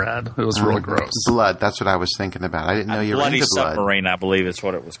blood red. It was really gross. Blood, that's what I was thinking about. I didn't know you were Bloody into blood. Submarine, I believe is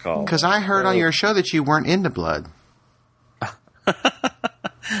what it was called. Because I heard on your show that you weren't into blood.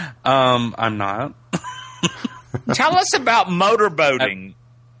 I'm not. Tell us about motorboating.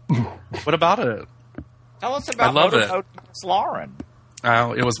 What about it? Tell us about I love it. motorboating with Lauren.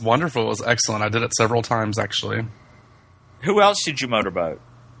 It was wonderful. It was excellent. I did it several times, actually. Who else did you motorboat?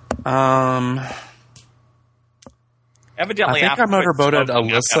 Evidently, I think I motorboated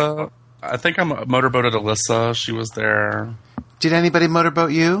Alyssa. I think I motorboated Alyssa. She was there. Did anybody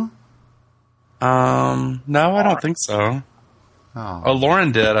motorboat you? No, I don't think so. Oh,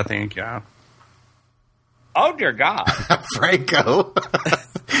 Lauren did, I think, yeah. Oh, dear God. Franco.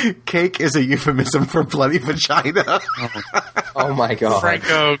 Cake is a euphemism for bloody vagina. Oh, my God.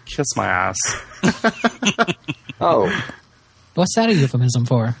 Franco, kiss my ass. Oh. What's that a euphemism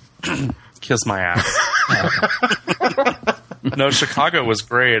for? Kiss my ass. No, Chicago was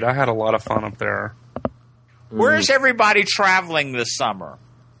great. I had a lot of fun up there. Where's everybody traveling this summer?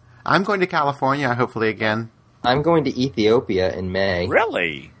 I'm going to California, hopefully again. I'm going to Ethiopia in May.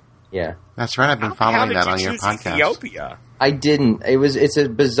 Really? Yeah. That's right. I've been following that on your podcast. Ethiopia? I didn't. It's a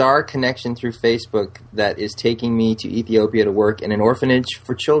bizarre connection through Facebook that is taking me to Ethiopia to work in an orphanage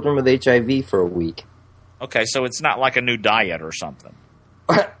for children with HIV for a week. Okay, so it's not like a new diet or something.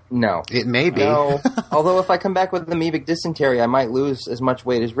 No. It may be. No. Although if I come back with amoebic dysentery, I might lose as much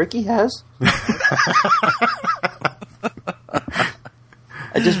weight as Ricky has.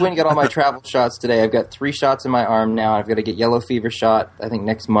 I just went and got all my travel shots today. I've got 3 shots in my arm now. I've got to get yellow fever shot, I think,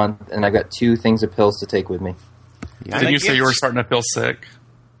 next month. And I've got 2 things of pills to take with me. Yeah. Didn't you say you were starting to feel sick?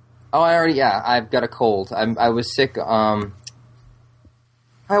 Oh, I've got a cold. I was sick. I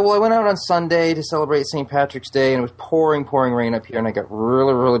went out on Sunday to celebrate St. Patrick's Day, and it was pouring rain up here, and I got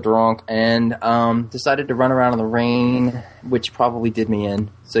really, really drunk, and decided to run around in the rain, which probably did me in.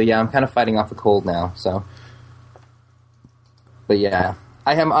 So, yeah, I'm kind of fighting off a cold now, so. But, yeah.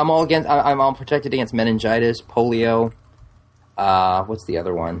 I'm all protected against meningitis, polio, what's the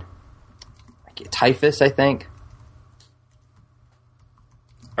other one? Typhus, I think.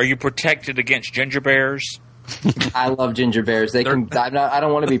 Are you protected against ginger bears? I love ginger bears. I don't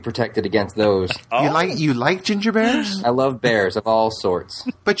want to be protected against those. Oh. You like ginger bears? I love bears of all sorts.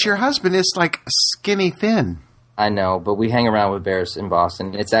 But your husband is like skinny thin. I know, but we hang around with bears in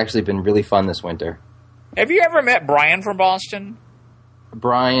Boston. It's actually been really fun this winter. Have you ever met Brian from Boston?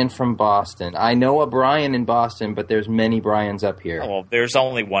 Brian from Boston. I know a Brian in Boston, but there's many Brians up here. Oh, well, there's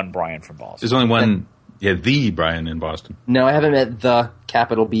only one Brian from Boston. There's only one, the Brian in Boston. No, I haven't met the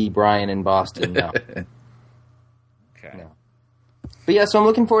capital B Brian in Boston, no. Okay. No. But yeah, so I'm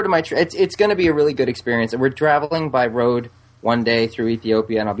looking forward to my trip. It's going to be a really good experience. We're traveling by road one day through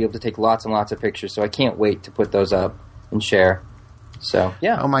Ethiopia, and I'll be able to take lots and lots of pictures, so I can't wait to put those up and share. So,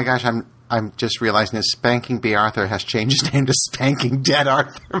 yeah. Oh my gosh, I'm just realizing that Spanking B. Arthur has changed his name to Spanking Dead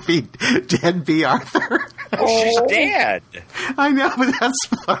Arthur. Dead B. Arthur. Oh, she's dead. I know, but that's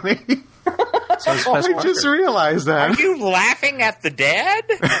funny. I just realized that. Are you laughing at the dead?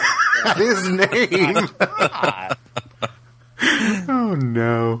 His name. God. Oh,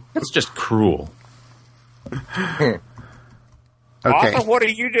 no. That's just cruel. Okay. Arthur, what are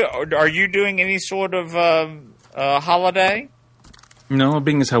you doing? Are you doing any sort of holiday? No,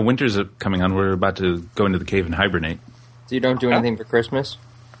 being as how winters are coming on, we're about to go into the cave and hibernate. So you don't do anything for Christmas?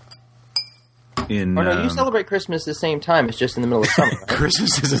 In Oh, no, you celebrate Christmas the same time. It's just in the middle of summer, right?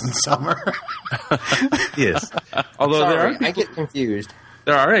 Christmas is in summer. yes. Although Sorry, I get confused.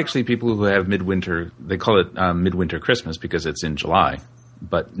 there are actually people who have midwinter. They call it midwinter Christmas because it's in July.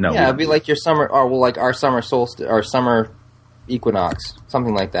 But no, Yeah, it'd be like your summer, or well, like our summer solstice, or summer equinox,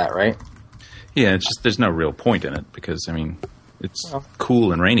 something like that, right? yeah, it's just there's no real point in it because I mean it's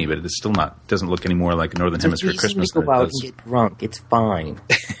cool and rainy, but it's still not doesn't look any more like a Northern Hemisphere Christmas Go than it out does. and get drunk. It's fine.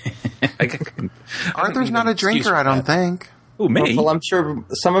 Arthur's not a drinker, I don't think. Oh, me? Well, I'm sure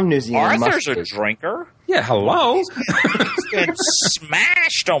some of New Zealand Arthur's must a be. drinker. Yeah, hello. He's been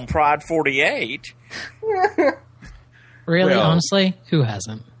smashed on Pride 48. Really, Well- honestly, who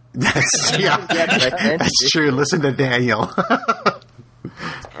hasn't? That's, yeah, that's true. Listen to Daniel.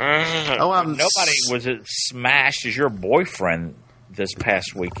 Nobody was as smashed as your boyfriend this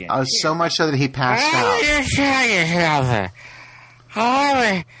past weekend. So much so that he passed out. Let me tell you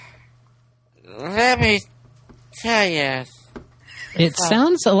something. Let me tell you. It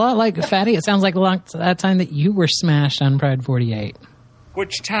sounds a lot like, Fatty, it sounds like that time that you were smashed on Pride 48.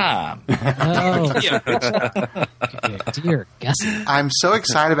 Which time? Oh, dear guessing. I'm so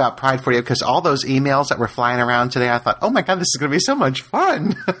excited about Pride 48 because all those emails that were flying around today, I thought, oh my God, this is going to be so much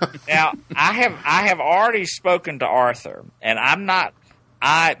fun. Now, I have already spoken to Arthur, and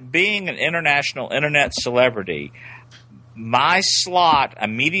being an international internet celebrity, my slot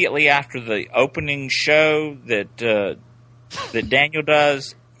immediately after the opening show that Daniel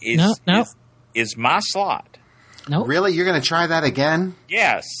does is my slot. Nope. Really? You're going to try that again?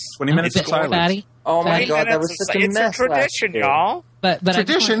 Yes. 20 minutes of silence. Fatty. Oh my Fatty. God, that was such a It's mess. a tradition, last year. y'all. But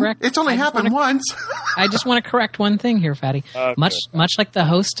Tradition? It's only happened once. I just want to correct one thing here, Fatty. Okay. Much like the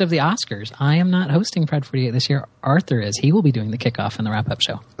host of the Oscars, I am not hosting Pride 48 this year. Arthur is. He will be doing the kickoff and the wrap-up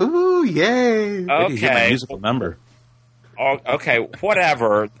show. Ooh, yay. Way to hit my Okay. musical number. Okay,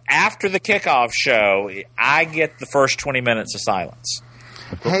 whatever. After the kickoff show, I get the first 20 minutes of silence.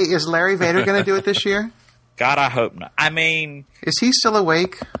 Hey, is Larry Vader going to do it this year? God, I hope not. I mean, Is he still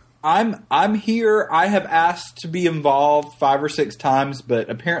awake? I'm here. I have asked to be involved 5 or 6 times,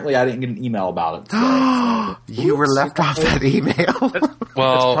 but apparently I didn't get an email about it. So. You were left off that email.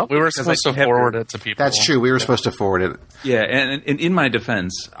 Well, we were because supposed I to have forward your- it to people. That's true. We were supposed to forward it. Yeah, and in my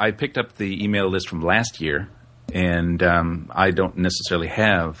defense, I picked up the email list from last year, and I don't necessarily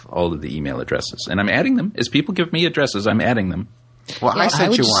have all of the email addresses. And I'm adding them. As people give me addresses, I'm adding them. Well, I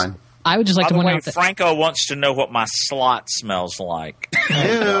sent you just, one. I would just like by to the point way, out that Franco wants to know what my slot smells like.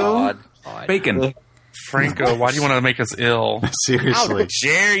 Ew. Bacon. Franco, why do you want to make us ill? How Seriously.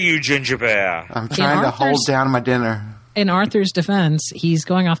 dare you, Ginger Bear? I'm trying to hold Arthur's- down my dinner. in Arthur's defense, he's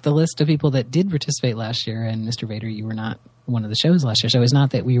going off the list of people that did participate last year. And Mr. Vader, you were not one of the shows last year, so it's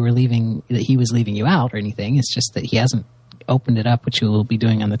not that he was leaving you out or anything. It's just that he hasn't opened it up, which we will be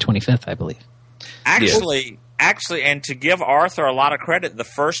doing on the 25th, I believe. Actually, and to give Arthur a lot of credit, the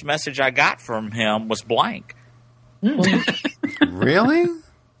first message I got from him was blank. Really?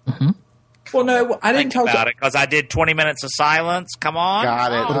 Well, no, I didn't Think talk about to it because I did 20 minutes of silence. Come on,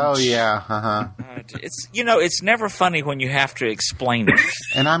 Got it. Oh, yeah. Uh-huh. It's it's never funny when you have to explain it.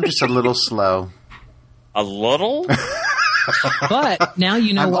 And I'm just a little slow. A little. But now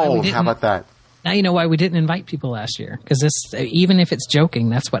you know I'm why we old. didn't. How about that? Now you know why we didn't invite people last year, because this, even if it's joking,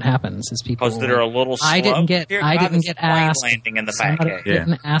 that's what happens. Is people Because they're a little slow. I didn't get Here, try this plane asked. landing in the Somebody back.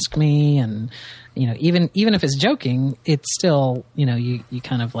 didn't ask me, and even if it's joking, it's still you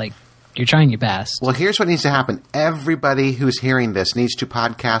kind of like you're trying your best. Well, here's what needs to happen. Everybody who's hearing this needs to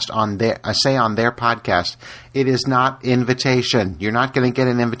podcast on their say on their podcast. It is not invitation. You're not going to get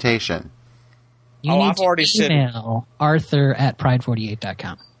an invitation. You Oh, need I've already to said- email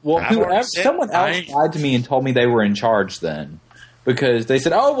Arthur@pride48.com. Well, I've already said- someone else lied to me and told me they were in charge then. Because they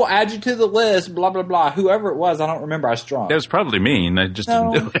said, oh, we'll add you to the list, blah, blah, blah. Whoever it was, I don't remember. I strong. That was probably me, and I just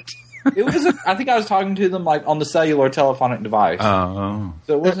didn't do it. It was. I think I was talking to them like on the cellular telephonic device. Oh,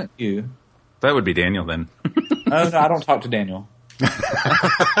 So it wasn't you. that would be Daniel then. No, I don't talk to Daniel.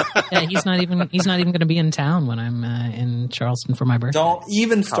 Yeah, he's not even going to be in town when I'm in Charleston for my birthday. Don't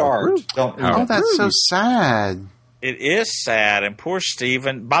even start. Don't. Oh, even. that's so sad. It is sad, and poor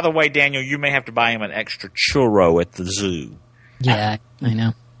Steven. By the way, Daniel, you may have to buy him an extra churro at the zoo. Yeah, I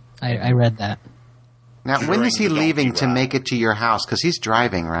know. I read that. Now, when During is he the leaving donkey to ride. make it to your house? Because he's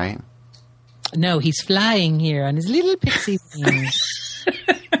driving, right? No, he's flying here on his little pixie wings.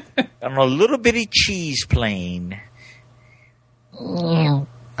 On a little bitty cheese plane.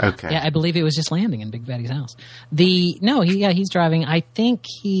 Okay. Yeah, I believe it was just landing in Big Fatty's house. He's driving. I think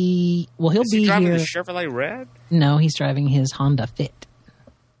he'll Is be he driving here. the Chevrolet Red? No, he's driving his Honda Fit.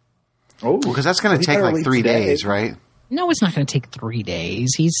 Oh, Because that's going to He take better like leave 3 today. days, right? No, it's not going to take 3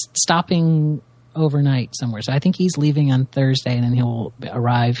 days. He's stopping overnight somewhere. So I think he's leaving on Thursday, and then he'll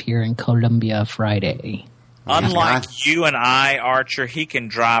arrive here in Columbia Friday. Unlike God. you and I, Archer, he can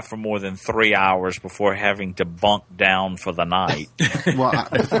drive for more than 3 hours before having to bunk down for the night. Well,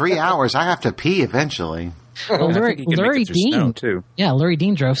 3 hours. I have to pee eventually. Well, I Lurie think he can make it through snow, Dean, too. yeah, Lurie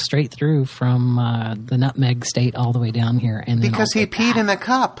Dean drove straight through from the Nutmeg State all the way down here, and then Because all he the way peed back. in a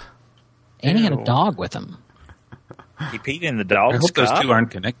cup. and he had a Ew. dog with him. He peed in the I dog's hope those cup. two aren't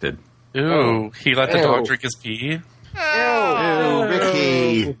connected. Ooh, he let the Ew. dog drink his pee? Ew,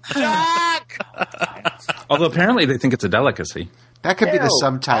 Ricky. Although apparently they think it's a delicacy. That could be the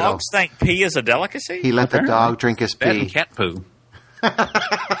subtitle. Dogs think pee is a delicacy? He let the dog drink his That and pee. cat poo.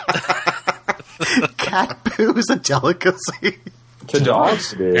 Cat poo is a delicacy. to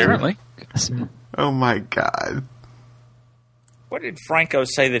dogs. Apparently. Oh my god. What did Franco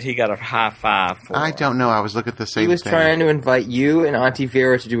say that he got a high five for? I don't know. I was looking at the same He was thing. trying to invite you and Auntie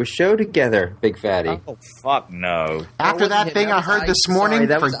Vera to do a show together, Big Fatty. Oh, fuck no. After that thing I heard this morning,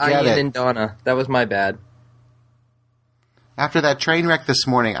 that was forget Ian it. and Donna. That was my bad. After that train wreck this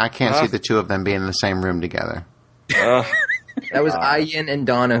morning, I can't see the two of them being in the same room together. That was Ian and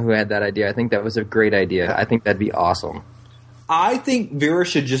Donna who had that idea. I think that was a great idea. I think that'd be awesome. I think Vera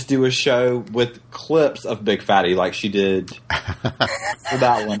should just do a show with clips of Big Fatty like she did for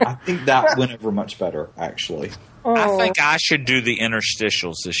that one. I think that went over much better, actually. I think I should do the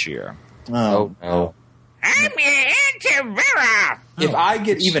interstitials this year. Oh, no. I'm into Vera. If I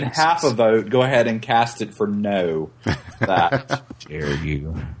get even half a vote, go ahead and cast it for no. That. Dare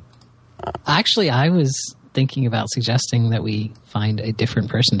you. Actually, I was thinking about suggesting that we find a different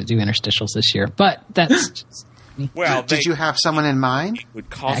person to do interstitials this year, but that's just me. Well, Did you have someone in mind? It would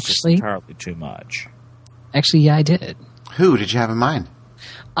cost Actually- us entirely too much. Actually, yeah, I did. Who did you have in mind?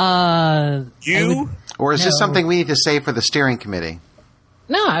 You? Or is this No. something we need to save for the steering committee?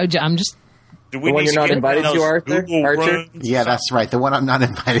 No, I'm just Do The one need you're not get invited those to, Arthur? Google Archer? rooms? Yeah, that's right. The one I'm not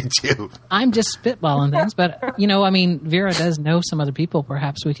invited to. I'm just spitballing things, but I mean, Vera does know some other people.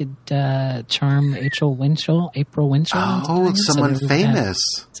 Perhaps we could charm April Winchell. into Oh, doing it someone that we would have- famous.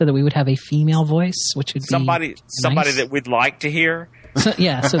 so that we would have a female voice, which would Somebody be nice. that we'd like to hear. So,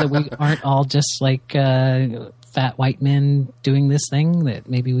 yeah, so that we aren't all just like fat white men doing this thing. That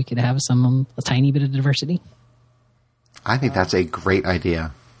maybe we could have a tiny bit of diversity. I think that's a great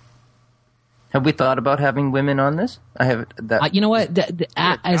idea. Have we thought about having women on this? I have that. You know what?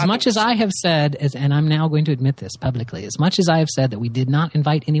 As much as I have said, and I'm now going to admit this publicly, as much as I have said that we did not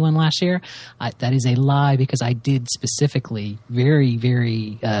invite anyone last year, that is a lie because I did specifically, very,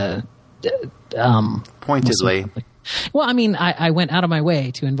 very Pointedly. Well, I mean, I went out of my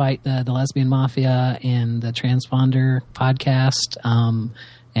way to invite the Lesbian Mafia and the Transponder podcast,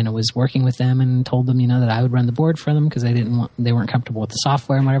 and I was working with them and told them, that I would run the board for them because they weren't comfortable with the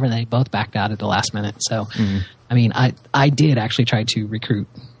software and whatever. And they both backed out at the last minute. So, I mean, I did actually try to recruit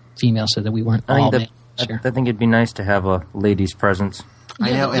females so that we weren't all male this year. I think it'd be nice to have a ladies' presence.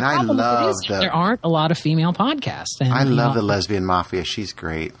 I know, and I problem love is there aren't a lot of female podcasts. And, I love the Lesbian Mafia. She's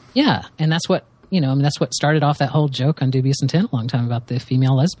great. Yeah, and that's what that's what started off that whole joke on Dubious Intent a long time about the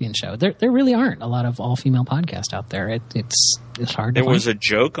female lesbian show. There really aren't a lot of all female podcasts out there. It's hard to There find. was a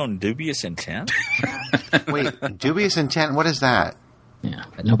joke on Dubious Intent. Wait, Dubious Intent, what is that? Yeah,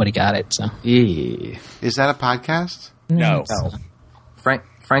 but nobody got it. So Yeah. Is that a podcast? No.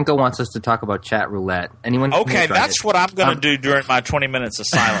 Franco wants us to talk about chat roulette. Anyone? Okay, who tried that's it? what I'm going to do during my 20 minutes of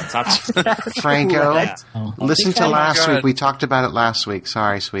silence. Franco, listen to Oh my last God. week. We talked about it last week.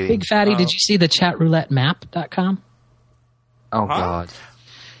 Sorry, sweetie. Big Fatty, did you see the chatroulettemap.com? Oh Huh? God.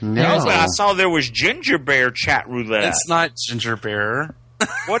 No. I saw there was Ginger Bear Chat Roulette. It's not Ginger Bear.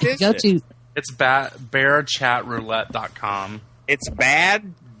 What is Go it? to It's bearchatroulette.com. It's bad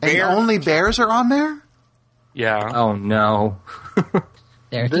And bear. only bears are on there? Yeah. Oh no.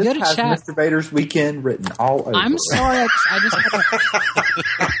 there. If This you go to has chat, Mr. Vader's Weekend written all over I'm it. sorry. I just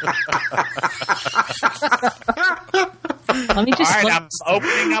let me All just. right, I'm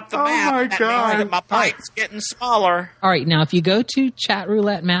opening up the Oh map. my That God. means that my pipe's getting smaller. All right, now if you go to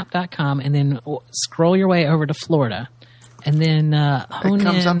chatroulettemap.com and then scroll your way over to Florida, and then hone It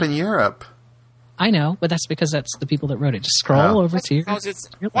comes in. up in Europe. I know, but that's because that's the people that wrote it. Just scroll over to your. Because it's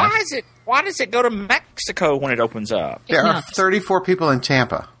your why left. is it? Why does it go to Mexico when it opens up? There Yeah. are 34 people in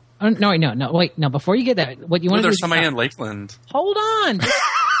Tampa. Oh, no, wait, no. Before you get that, what you want to do There's is somebody in Lakeland. hold on.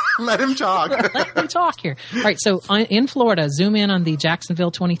 Let him talk. Let me talk here. All right, so in Florida, zoom in on the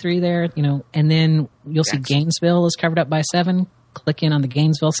Jacksonville 23 there, and then you'll see Gainesville is covered up by 7. Click in on the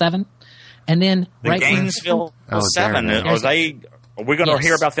Gainesville 7, and then The right Gainesville Oh, there 7. it is. Are we going to Yes.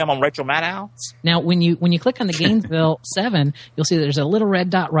 hear about them on Rachel Maddow? now when you click on the Gainesville 7, you'll see there's a little red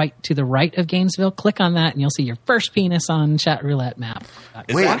dot right to the right of Gainesville. Click on that, and you'll see your first penis on Chat Roulette map.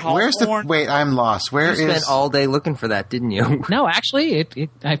 Is Wait, that where's the? Hawthorne? Wait, I'm lost. Where You is? spent all day looking for that, didn't you? No, actually,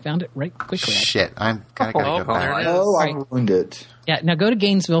 I found it right quickly. Shit, I'm gotta Oh, go there back. it is. Oh, I Right. ruined it. Yeah, now go to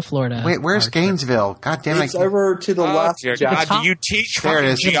Gainesville, Florida. Wait, where's Gainesville? God damn it! It's over to the left. Dear Jack. God, top- do you teach There it fucking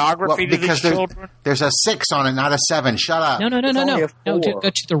is. geography to because these children? there's a 6 on it, not a 7. Shut up. No, only a go 4.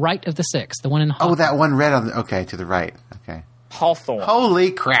 to the right of the 6, the one in Oh, Hawthorne. that one red on the. Okay, to the right. Okay. Hawthorne.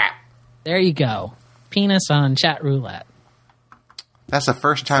 Holy crap! There you go. Penis on Chat Roulette. That's the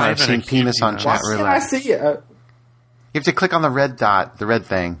first time Not I've even seen a cute penis on penis. chat Why can't I roulette. see it? You have to click on the red dot, the red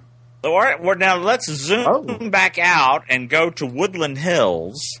thing. All right, well, now let's zoom back out and go to Woodland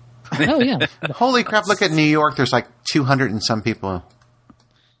Hills. Oh, yeah. Holy crap! Look at New York. There's like 200 and some people.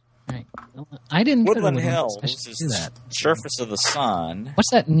 Right. I didn't go to Woodland Hills. Hills I should do is that. the surface of the sun.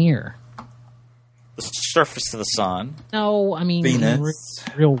 What's that near? The surface of the sun. No, I mean Venus.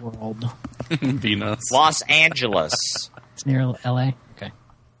 real world. Venus. Los Angeles. It's near L.A. Okay.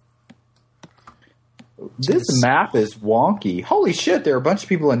 This map is wonky. Holy shit, there are a bunch of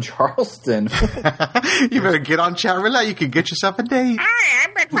people in Charleston. You better get on chat roulette. You can get yourself a date. Hi,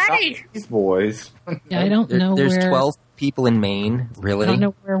 I'm McCuddy. These boys. Yeah, I don't know There's where. 12 people in Maine. Really? I don't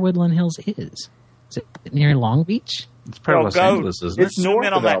know where Woodland Hills is. Is it near Long Beach? It's part of Well, Los go- Angeles, isn't it? It's north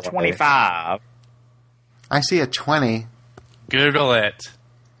in of on that LA. 25. I see a 20. Google it.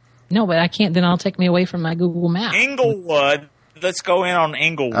 No, but I can't. Then I'll take me away from my Google Map. Inglewood. Let's go in on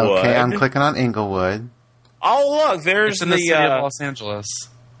Inglewood. Okay, I'm clicking on Inglewood. Oh, look, there's It's in the city of Los Angeles.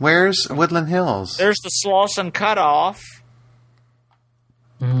 Where's Woodland Hills? there's the Slauson Cutoff.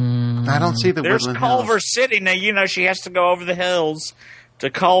 I don't see the There's Woodland Culver Hills. City. Now, you know she has to go over the hills to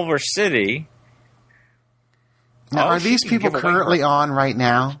Culver City. Now, Oh, are she these can people give away currently on right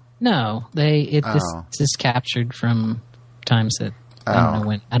now? No, this Oh. is captured from times that I Oh. don't know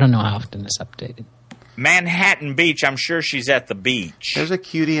when. I don't know how often it's updated. Manhattan Beach. I'm sure she's at the beach. There's a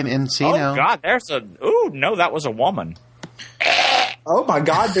cutie in Encino. Oh, God, there's a... Ooh, no, that was a woman. Oh my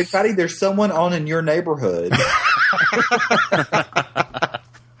God, Big Fatty, there's someone on in your neighborhood.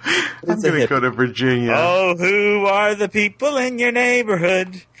 I'm going to go to Virginia. Oh, who are the people in your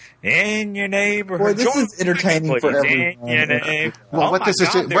neighborhood? In your neighborhood. Boy, this Join is entertaining for please. everyone. In your neighborhood. Well, oh what my this is-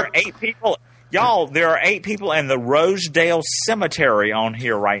 God, there what- are 8 people. Y'all, there are 8 people in the Rosedale Cemetery on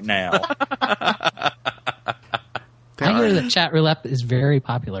here right now. I hear that chat roulette is very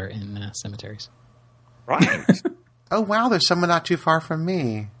popular in cemeteries. Right. Oh, wow, there's someone not too far from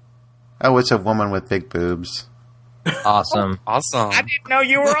me. Oh, it's a woman with big boobs. Awesome. Awesome. I didn't know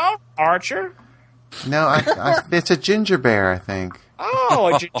you were on, Archer. No, it's a ginger bear, I think.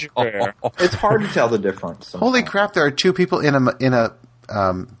 Oh, a ginger bear. It's hard to tell the difference. Holy sometimes. crap, there are 2 people in a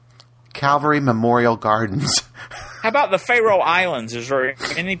Calvary Memorial Gardens. How about the Faroe Islands? Is there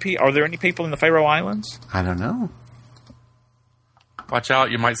are there any people in the Faroe Islands? I don't know. Watch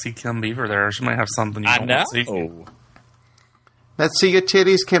out, you might see Kim Beaver there. She might have something you I don't know. want to see. Let's see your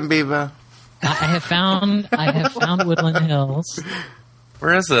titties, Kim Beaver. I have found Woodland Hills.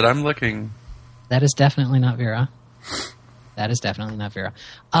 Where is it? I'm looking. That is definitely not Vera.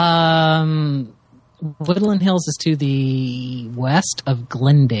 Woodland Hills is to the west of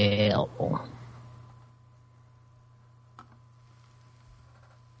Glendale.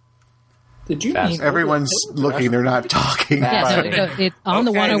 Did you Fast. mean Everyone's looking, they're not talking. Yeah, on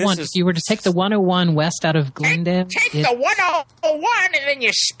the Okay, 101. this If you were to take the 101 west out of Glendale, Take the 101 and then you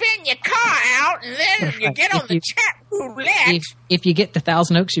spin your car out and then you get on the chat roulette. if you get to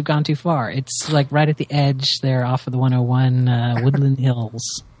Thousand Oaks, you've gone too far. It's like right at the edge there off of the 101 Woodland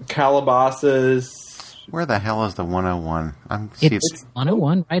Hills. Calabasas? Where the hell is the 101? It's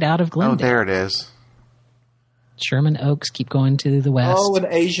 101 right out of Oh, Glendale. there it is. Sherman Oaks, keep going to the west. Oh, an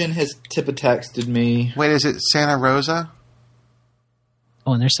Asian has texted me. Wait, is it Santa Rosa?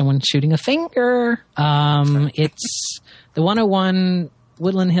 Oh, and there's someone shooting a finger. It's the 101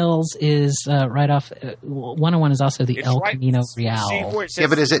 Woodland Hills is right off. 101 is also the It's El right- Camino See Real. where it says Yeah,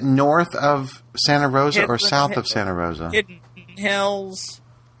 but is it north of Santa Rosa or Hidden- south of Santa Rosa? Hidden Hills?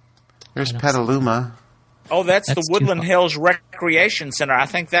 There's I don't Petaluma. Oh, that's That's the too Woodland far. Hills Recreation Center. I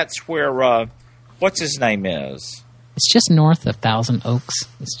think that's where what's his name is. It's just north of Thousand Oaks.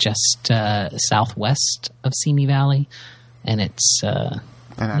 It's just southwest of Simi Valley, and it's. And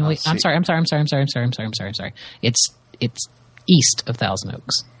I No, don't wait, I'm see- sorry. It's east of Thousand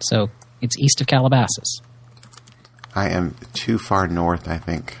Oaks, so it's east of Calabasas. I am too far north, I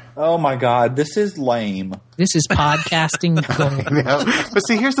think. Oh my God, this is lame. This is podcasting gold. No. But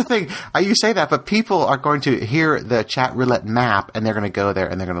see, here's the thing. You say that, but people are going to hear the chat roulette map, and they're going to go there,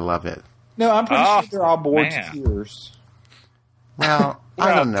 and they're going to love it. No, I'm pretty Oh, sure they're all bored man. to tears. Well, I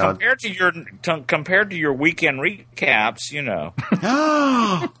Well, don't know. Compared to your weekend recaps, you know.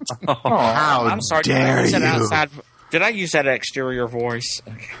 How I'm sorry. dare did I use that you? outside? Did I use that exterior voice?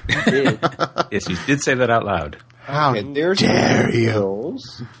 Yes, you did say that out loud. How Okay, there's dare you?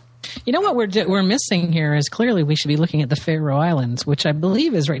 Hills. You know what we're missing here is clearly we should be looking at the Faroe Islands, which I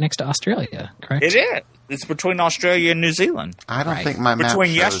believe is right next to Australia. Correct? It is. It's between Australia and New Zealand. I don't Right. think my map Between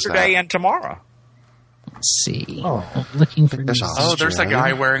shows yesterday that. and tomorrow. Let's see. Oh. I'm looking for There's news. Oh, there's a Australia?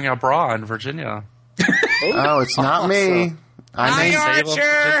 guy wearing a bra in Virginia. Oh, it's not me. Hi,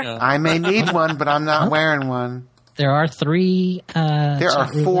 Archer. I may need one, but I'm not wearing one. There are 3. There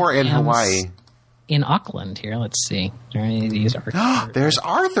are 4 in Hawaii. In Auckland here. Let's see. Are any of these are There's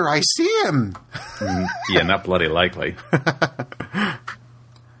Arthur. I see him. Yeah, not bloody likely.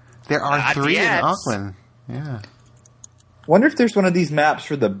 There are Not 3 yet. in Auckland. Yeah. Wonder if there's one of these maps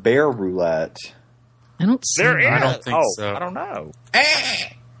for the bear roulette. I don't see. There is. I don't think so. I don't know.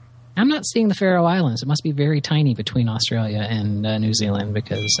 I'm not seeing the Faroe Islands. It must be very tiny between Australia and New Zealand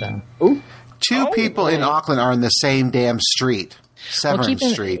because. Two people in Auckland are in the same damn street. Severn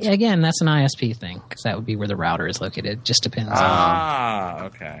Street. Again, that's an ISP thing because that would be where the router is located. It just depends.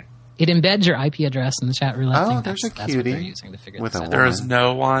 Okay. It embeds your IP address in the chat roulette thing. There's That's a what cutie they're using to figure with this a out. There is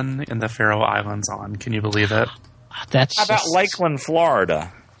no one in the Faroe Islands on. Can you believe it? That's How about just- Lakeland,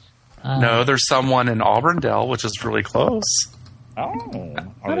 Florida? No, there's someone in Auburndale, which is really close. Oh.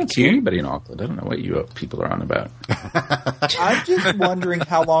 I don't see anybody in Auckland. I don't know what you people are on about. I'm just wondering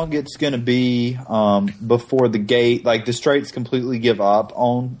how long it's going to be before the gate, like the Straits completely give up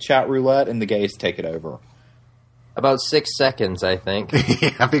on chat roulette and the gays take it over. About 6 seconds, I think.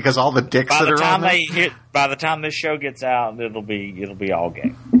 Yeah, because all the dicks By that the are on time there. by the time this show gets out, it'll be all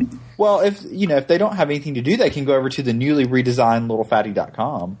gay. Well, if they don't have anything to do, they can go over to the newly redesigned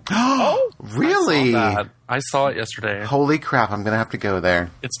littlefatty.com. Really? I saw it yesterday. Holy crap, I'm going to have to go there.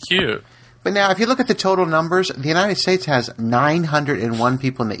 It's cute. But now, if you look at the total numbers, the United States has 901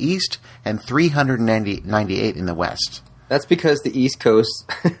 people in the East and 398 in the West. That's because the East Coast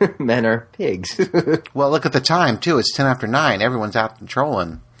men are pigs. Well, look at the time, too. It's 10 after 9. Everyone's out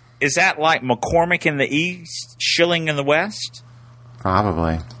trolling. Is that like McCormick in the east, Schilling in the west?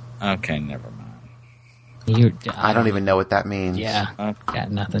 Probably. Okay, never mind. I don't even know what that means. Yeah,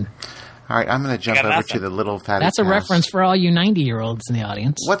 got nothing. All right, I'm going to jump Got over nothing. to the Little Fatty That's a Cast. reference for all you 90-year-olds in the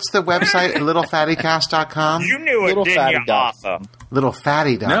audience. What's the website? littlefattycast.com? You knew it, didn't you, Littlefatty.com. Arthur?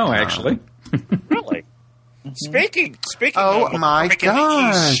 Littlefatty.com. No, actually. Really? Speaking Oh, of my McCormick in the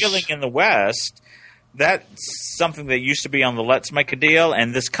gosh. east, Schilling in the west, that's something that used to be on the Let's Make a Deal,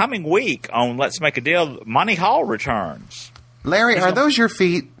 and this coming week on Let's Make a Deal, Monty Hall returns. Larry, are those your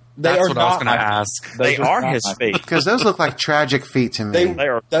feet? They That's are what I was not going to my- ask. They Those are not his my feet. Because those look like tragic feet to me. They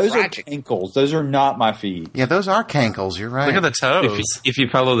are Those tragic. are ankles. Those are not my feet. Yeah, those are cankles. You're right. Look at the toes. If you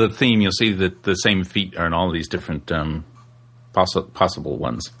follow the theme, you'll see that the same feet are in all these different possible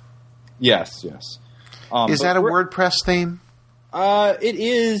ones. Yes. Is that a word? WordPress theme? It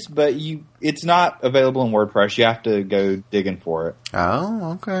is, but it's not available in WordPress. You have to go digging for it.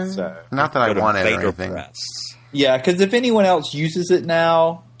 Oh, okay. So, Not that I Go to want it or Vader anything. Press. Yeah, because if anyone else uses it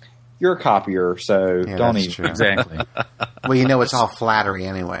now, you're a copier, so Yeah, don't that's even. true. Exactly. Well, you know it's all flattery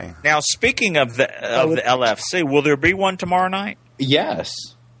anyway. Now, speaking of the LFC, will there be one tomorrow night? Yes.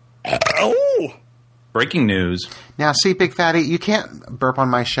 Oh, Breaking news. Now, see, Big Fatty, you can't burp on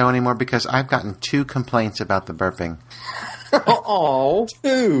my show anymore because I've gotten 2 complaints about the burping. Oh,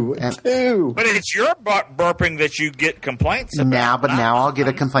 Two. but it's your burping that you get complaints about. Now I'll get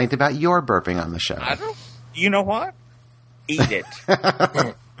a complaint about your burping on the show. I don't. You know what? Eat it.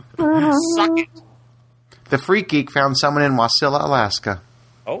 Suck it. The Freak Geek found someone in Wasilla, Alaska.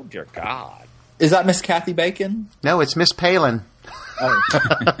 Oh dear God. Is that Miss Kathy Bacon? No, it's Miss Palin. Oh,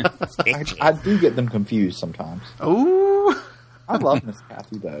 Itchy. I do get them confused sometimes. Ooh. I love Miss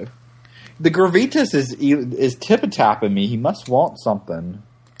Kathy though. The Gravitas is tip-a-tapping me. He must want something.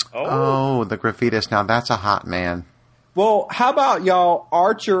 Oh, the Graffitis. Now that's a hot man. Well, how about y'all?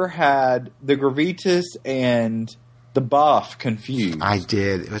 Archer had the Gravitas and the Buff confused. I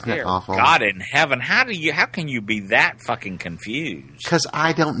did. Wasn't it Dear awful? God in heaven, how can you be that fucking confused? Because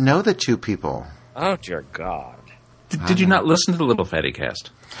I don't know the 2 people. Oh dear God. Did you not listen to the Little Fatty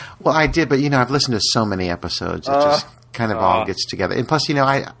Cast? Well, I did, but I've listened to so many episodes. It just kind of all gets together. And plus,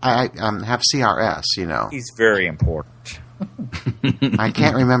 I have CRS. He's very important. I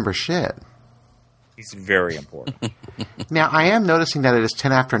can't remember shit. He's very important. Now, I am noticing that it is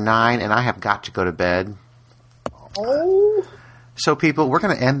 10 after 9, and I have got to go to bed. Oh, So, people, we're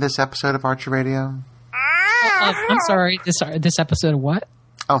going to end this episode of Archer Radio. I'm sorry. This episode of what?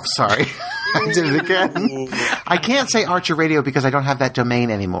 Oh, sorry. I did it again. I can't say Archer Radio because I don't have that domain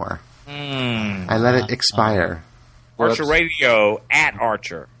anymore. I let it expire. Archer Radio at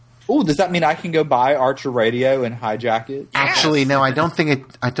Archer. oh! Does that mean I can go buy Archer Radio and hijack it? Actually, no, I don't think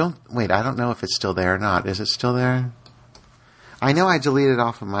it... I don't know if it's still there or not. Is it still there? I know I deleted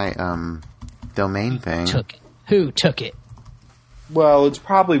off of my domain thing. Who took it? Well, it's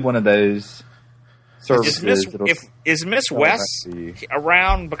probably one of those services. Is Miss Oh, West I see.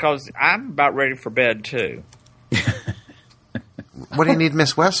 around? Because I'm about ready for bed too. What do you need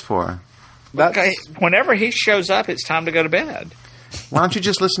Miss West for? That's, Okay, whenever he shows up, it's time to go to bed. Why don't you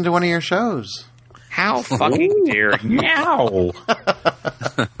just listen to one of your shows? How fucking dare you? Meow.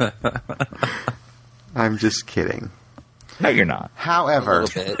 I'm just kidding. No, you're not. However,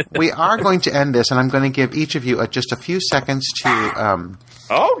 we are going to end this, and I'm going to give each of you just a few seconds to...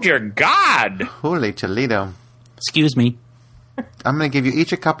 Oh, dear God! Holy Toledo. Excuse me. I'm going to give you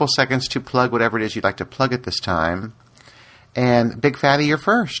each a couple seconds to plug whatever it is you'd like to plug at this time. And Big Fatty, you're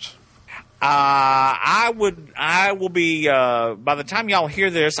first. I will be, by the time y'all hear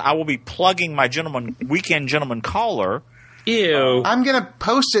this, I will be plugging my weekend gentleman caller. Ew. I'm going to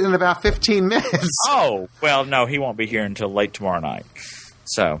post it in about 15 minutes. Oh, well, no, he won't be here until late tomorrow night.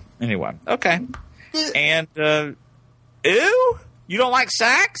 So, anyway, okay. And, ew? You don't like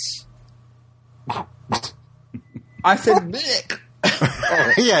sax? I said Nick.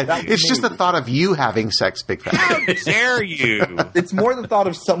 Yeah, it's just the thought of you having sex, Big Fatty. How dare you? It's more the thought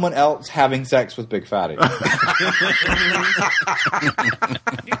of someone else having sex with Big Fatty.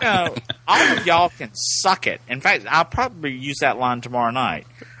 You know, all of y'all can suck it. In fact, I'll probably use that line tomorrow night.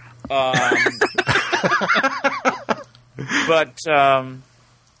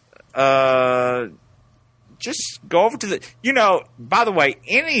 Just go over to the... You know, by the way,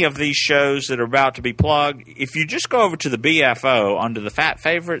 any of these shows that are about to be plugged, if you just go over to the BFO under the Fat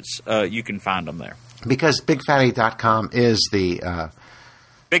Favorites, you can find them there. Because BigFatty.com is the...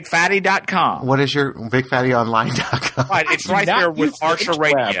 BigFatty.com. What is your BigFattyOnline.com? Right, it's right there with Archer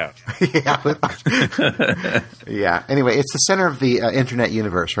Radio. Yeah. Anyway, it's the center of the internet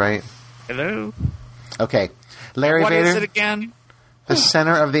universe, right? Hello? Okay. Larry What Vader? is it again? The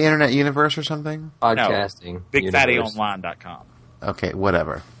center of the internet universe or something? Podcasting. BigFattyOnline.com. Okay,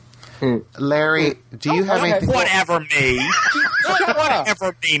 whatever. Larry, do you have anything? Whatever me.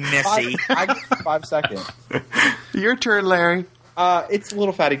 Whatever me, Missy. I get 5 seconds. Your turn, Larry. It's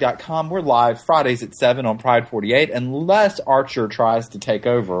littlefatty.com. We're live Fridays at 7 on Pride 48, unless Archer tries to take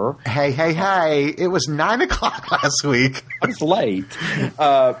over. Hey. It was 9 o'clock last week. I was late.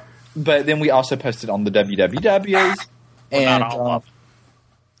 But then we also posted on the WWWs. And, not all of them.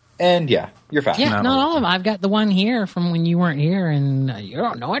 And yeah, you're fat. Yeah, not all of them. I've got the one here from when you weren't here, and you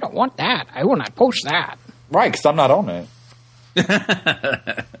don't know. I don't want that. I will not post that. Right, because I'm not on it.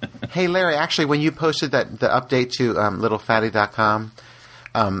 Hey, Larry, actually, when you posted the update to littlefatty.com,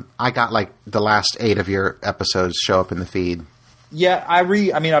 I got like the last 8 of your episodes show up in the feed. Yeah, I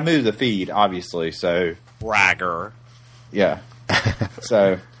moved the feed, obviously, so... Bragger. Yeah.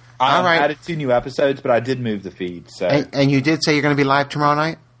 So, I All right. added 2 new episodes, but I did move the feed, so... And you did say you're going to be live tomorrow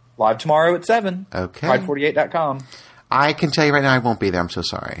night? Live tomorrow at 7. Okay. Pride48.com. I can tell you right now I won't be there. I'm so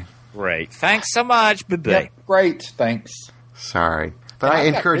sorry. Great. Thanks so much. Bye-bye. Yep, great, thanks. Sorry. But I Yeah,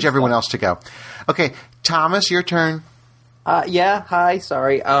 encourage good everyone stuff. else to go. Okay, Thomas, your turn. Yeah, hi,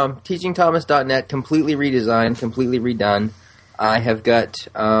 sorry. TeachingThomas.net, completely redesigned, completely redone. I have got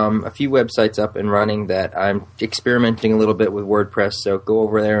a few websites up and running that I'm experimenting a little bit with WordPress, so go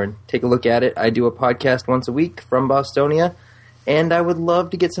over there and take a look at it. I do a podcast once a week from Bostonia, and I would love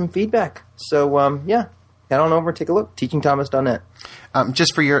to get some feedback. So, yeah, head on over and take a look, teachingthomas.net.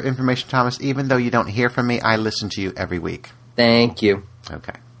 Just for your information, Thomas, even though you don't hear from me, I listen to you every week. Thank you.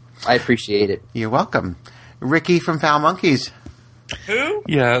 Okay. I appreciate it. You're welcome. Ricky from Foul Monkeys. Who?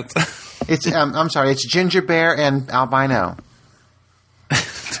 Yeah. It's I'm sorry, it's Ginger Bear and Albino.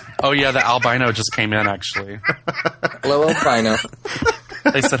 Oh, yeah, the albino just came in, actually. Hello, Albino.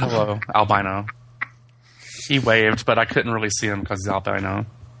 They said hello, albino. He waved, but I couldn't really see him because he's albino.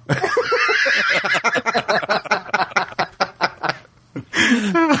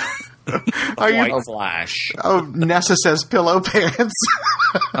 Are you? White Flash. Oh, Nessa says pillow pants.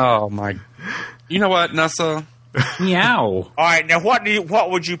 Oh, my. You know what, Nessa? Meow. All right, now what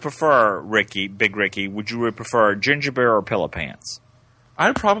would you prefer, Ricky, Big Ricky? Would you prefer Ginger Bear or Pillow Pants?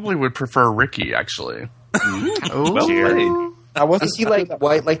 I probably would prefer Ricky, actually. Ooh. Dear. I wasn't Is he like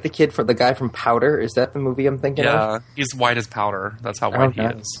white, like the guy from Powder? Is that the movie I'm thinking of? Yeah, he's white as powder. That's how white he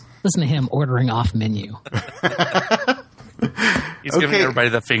Okay. is. Listen to him ordering off menu. He's giving Okay. everybody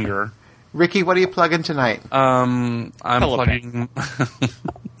the finger. Ricky, what are you plugging tonight? I'm Pillow plugging.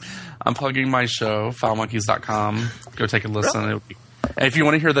 I'm plugging my show, foulmonkeys.com. Go take a listen. It'll be, and if you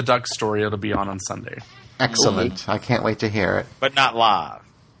want to hear the duck story, it'll be on Sunday. Excellent. I can't wait to hear it. But not live.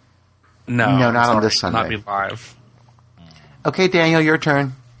 No, No, not on sorry, this Sunday. Not be live. Okay, Daniel, your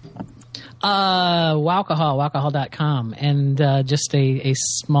turn. Wowcahol.com, and just a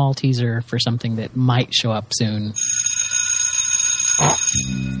small teaser for something that might show up soon.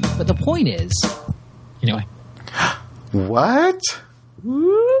 But the point is, anyway, What?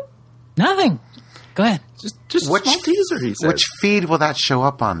 nothing. Go ahead. Just Which- a small teaser, he said. Which feed will that show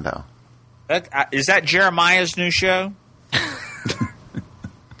up on, though? Is that Jeremiah's new show?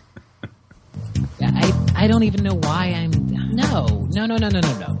 I don't even know why I'm. No.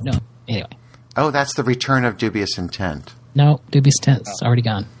 Anyway, Oh, that's the Return of Dubious Intent. No, dubious tense. Already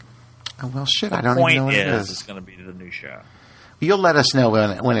gone. Oh, well, shit, I don't even know what it is. It's going to be the new show. You'll let us know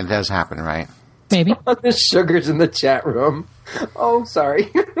when it does happen, right? Maybe. The sugar's in the chat room. Oh,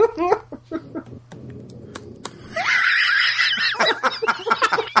 sorry.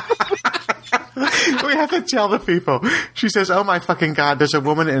 We have to tell the people. She says, "Oh my fucking god! There's a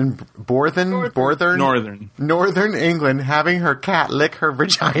woman in Northern England having her cat lick her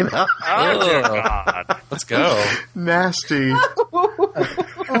vagina." Oh, dear God. Let's go. Nasty.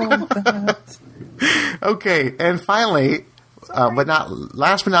 Okay, and finally,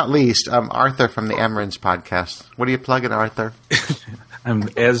 last but not least, Arthur from the Emerins podcast. What are you plugging, Arthur?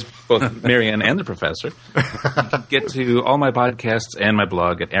 As both Marianne and the professor, you can get to all my podcasts and my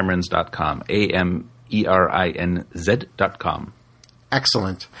blog at emerins.com, AMERINZ.com.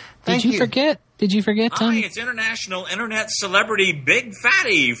 Excellent. Did you forget, Tom? Hi, it's international internet celebrity Big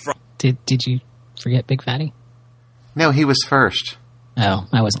Fatty from... Did you forget Big Fatty? No, he was first. Oh,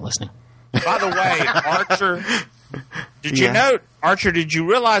 I wasn't listening. By the way, Archer, Archer, did you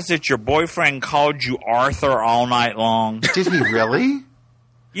realize that your boyfriend called you Arthur all night long? Did he really?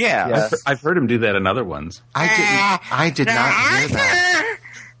 Yeah. Yes. I've heard him do that in other ones. I did not hear that.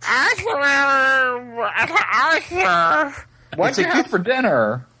 Arthur! What'd you have for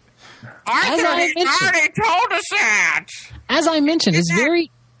dinner? Arthur, he already told us that! As I mentioned, it's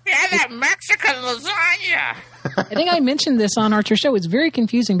very... Yeah, that Mexican lasagna! I think I mentioned this on Archer's show. It's very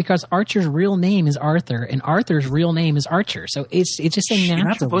confusing because Archer's real name is Arthur, and Arthur's real name is Archer. So it's just a natural... You're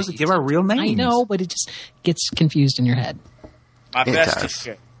not supposed to give our real names. I know, but it just gets confused in your head. My It best does.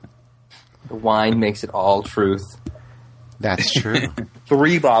 shit. The wine makes it all truth. That's true.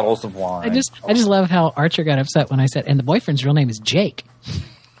 3 bottles of wine. I just love how Archer got upset when I said, and the boyfriend's real name is Jake.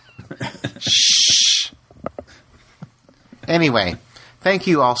 Shh. Anyway, thank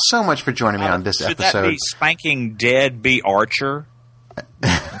you all so much for joining me on this Should episode. that be spanking dead be Archer?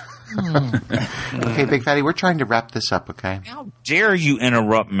 Okay, Big Fatty, we're trying to wrap this up, okay? How dare you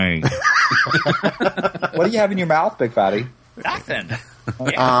interrupt me? What do you have in your mouth, Big Fatty? Nothing.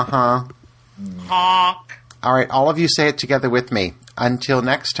 Uh-huh. Honk. All right, all of you say it together with me. Until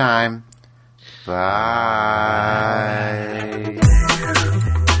next time, bye.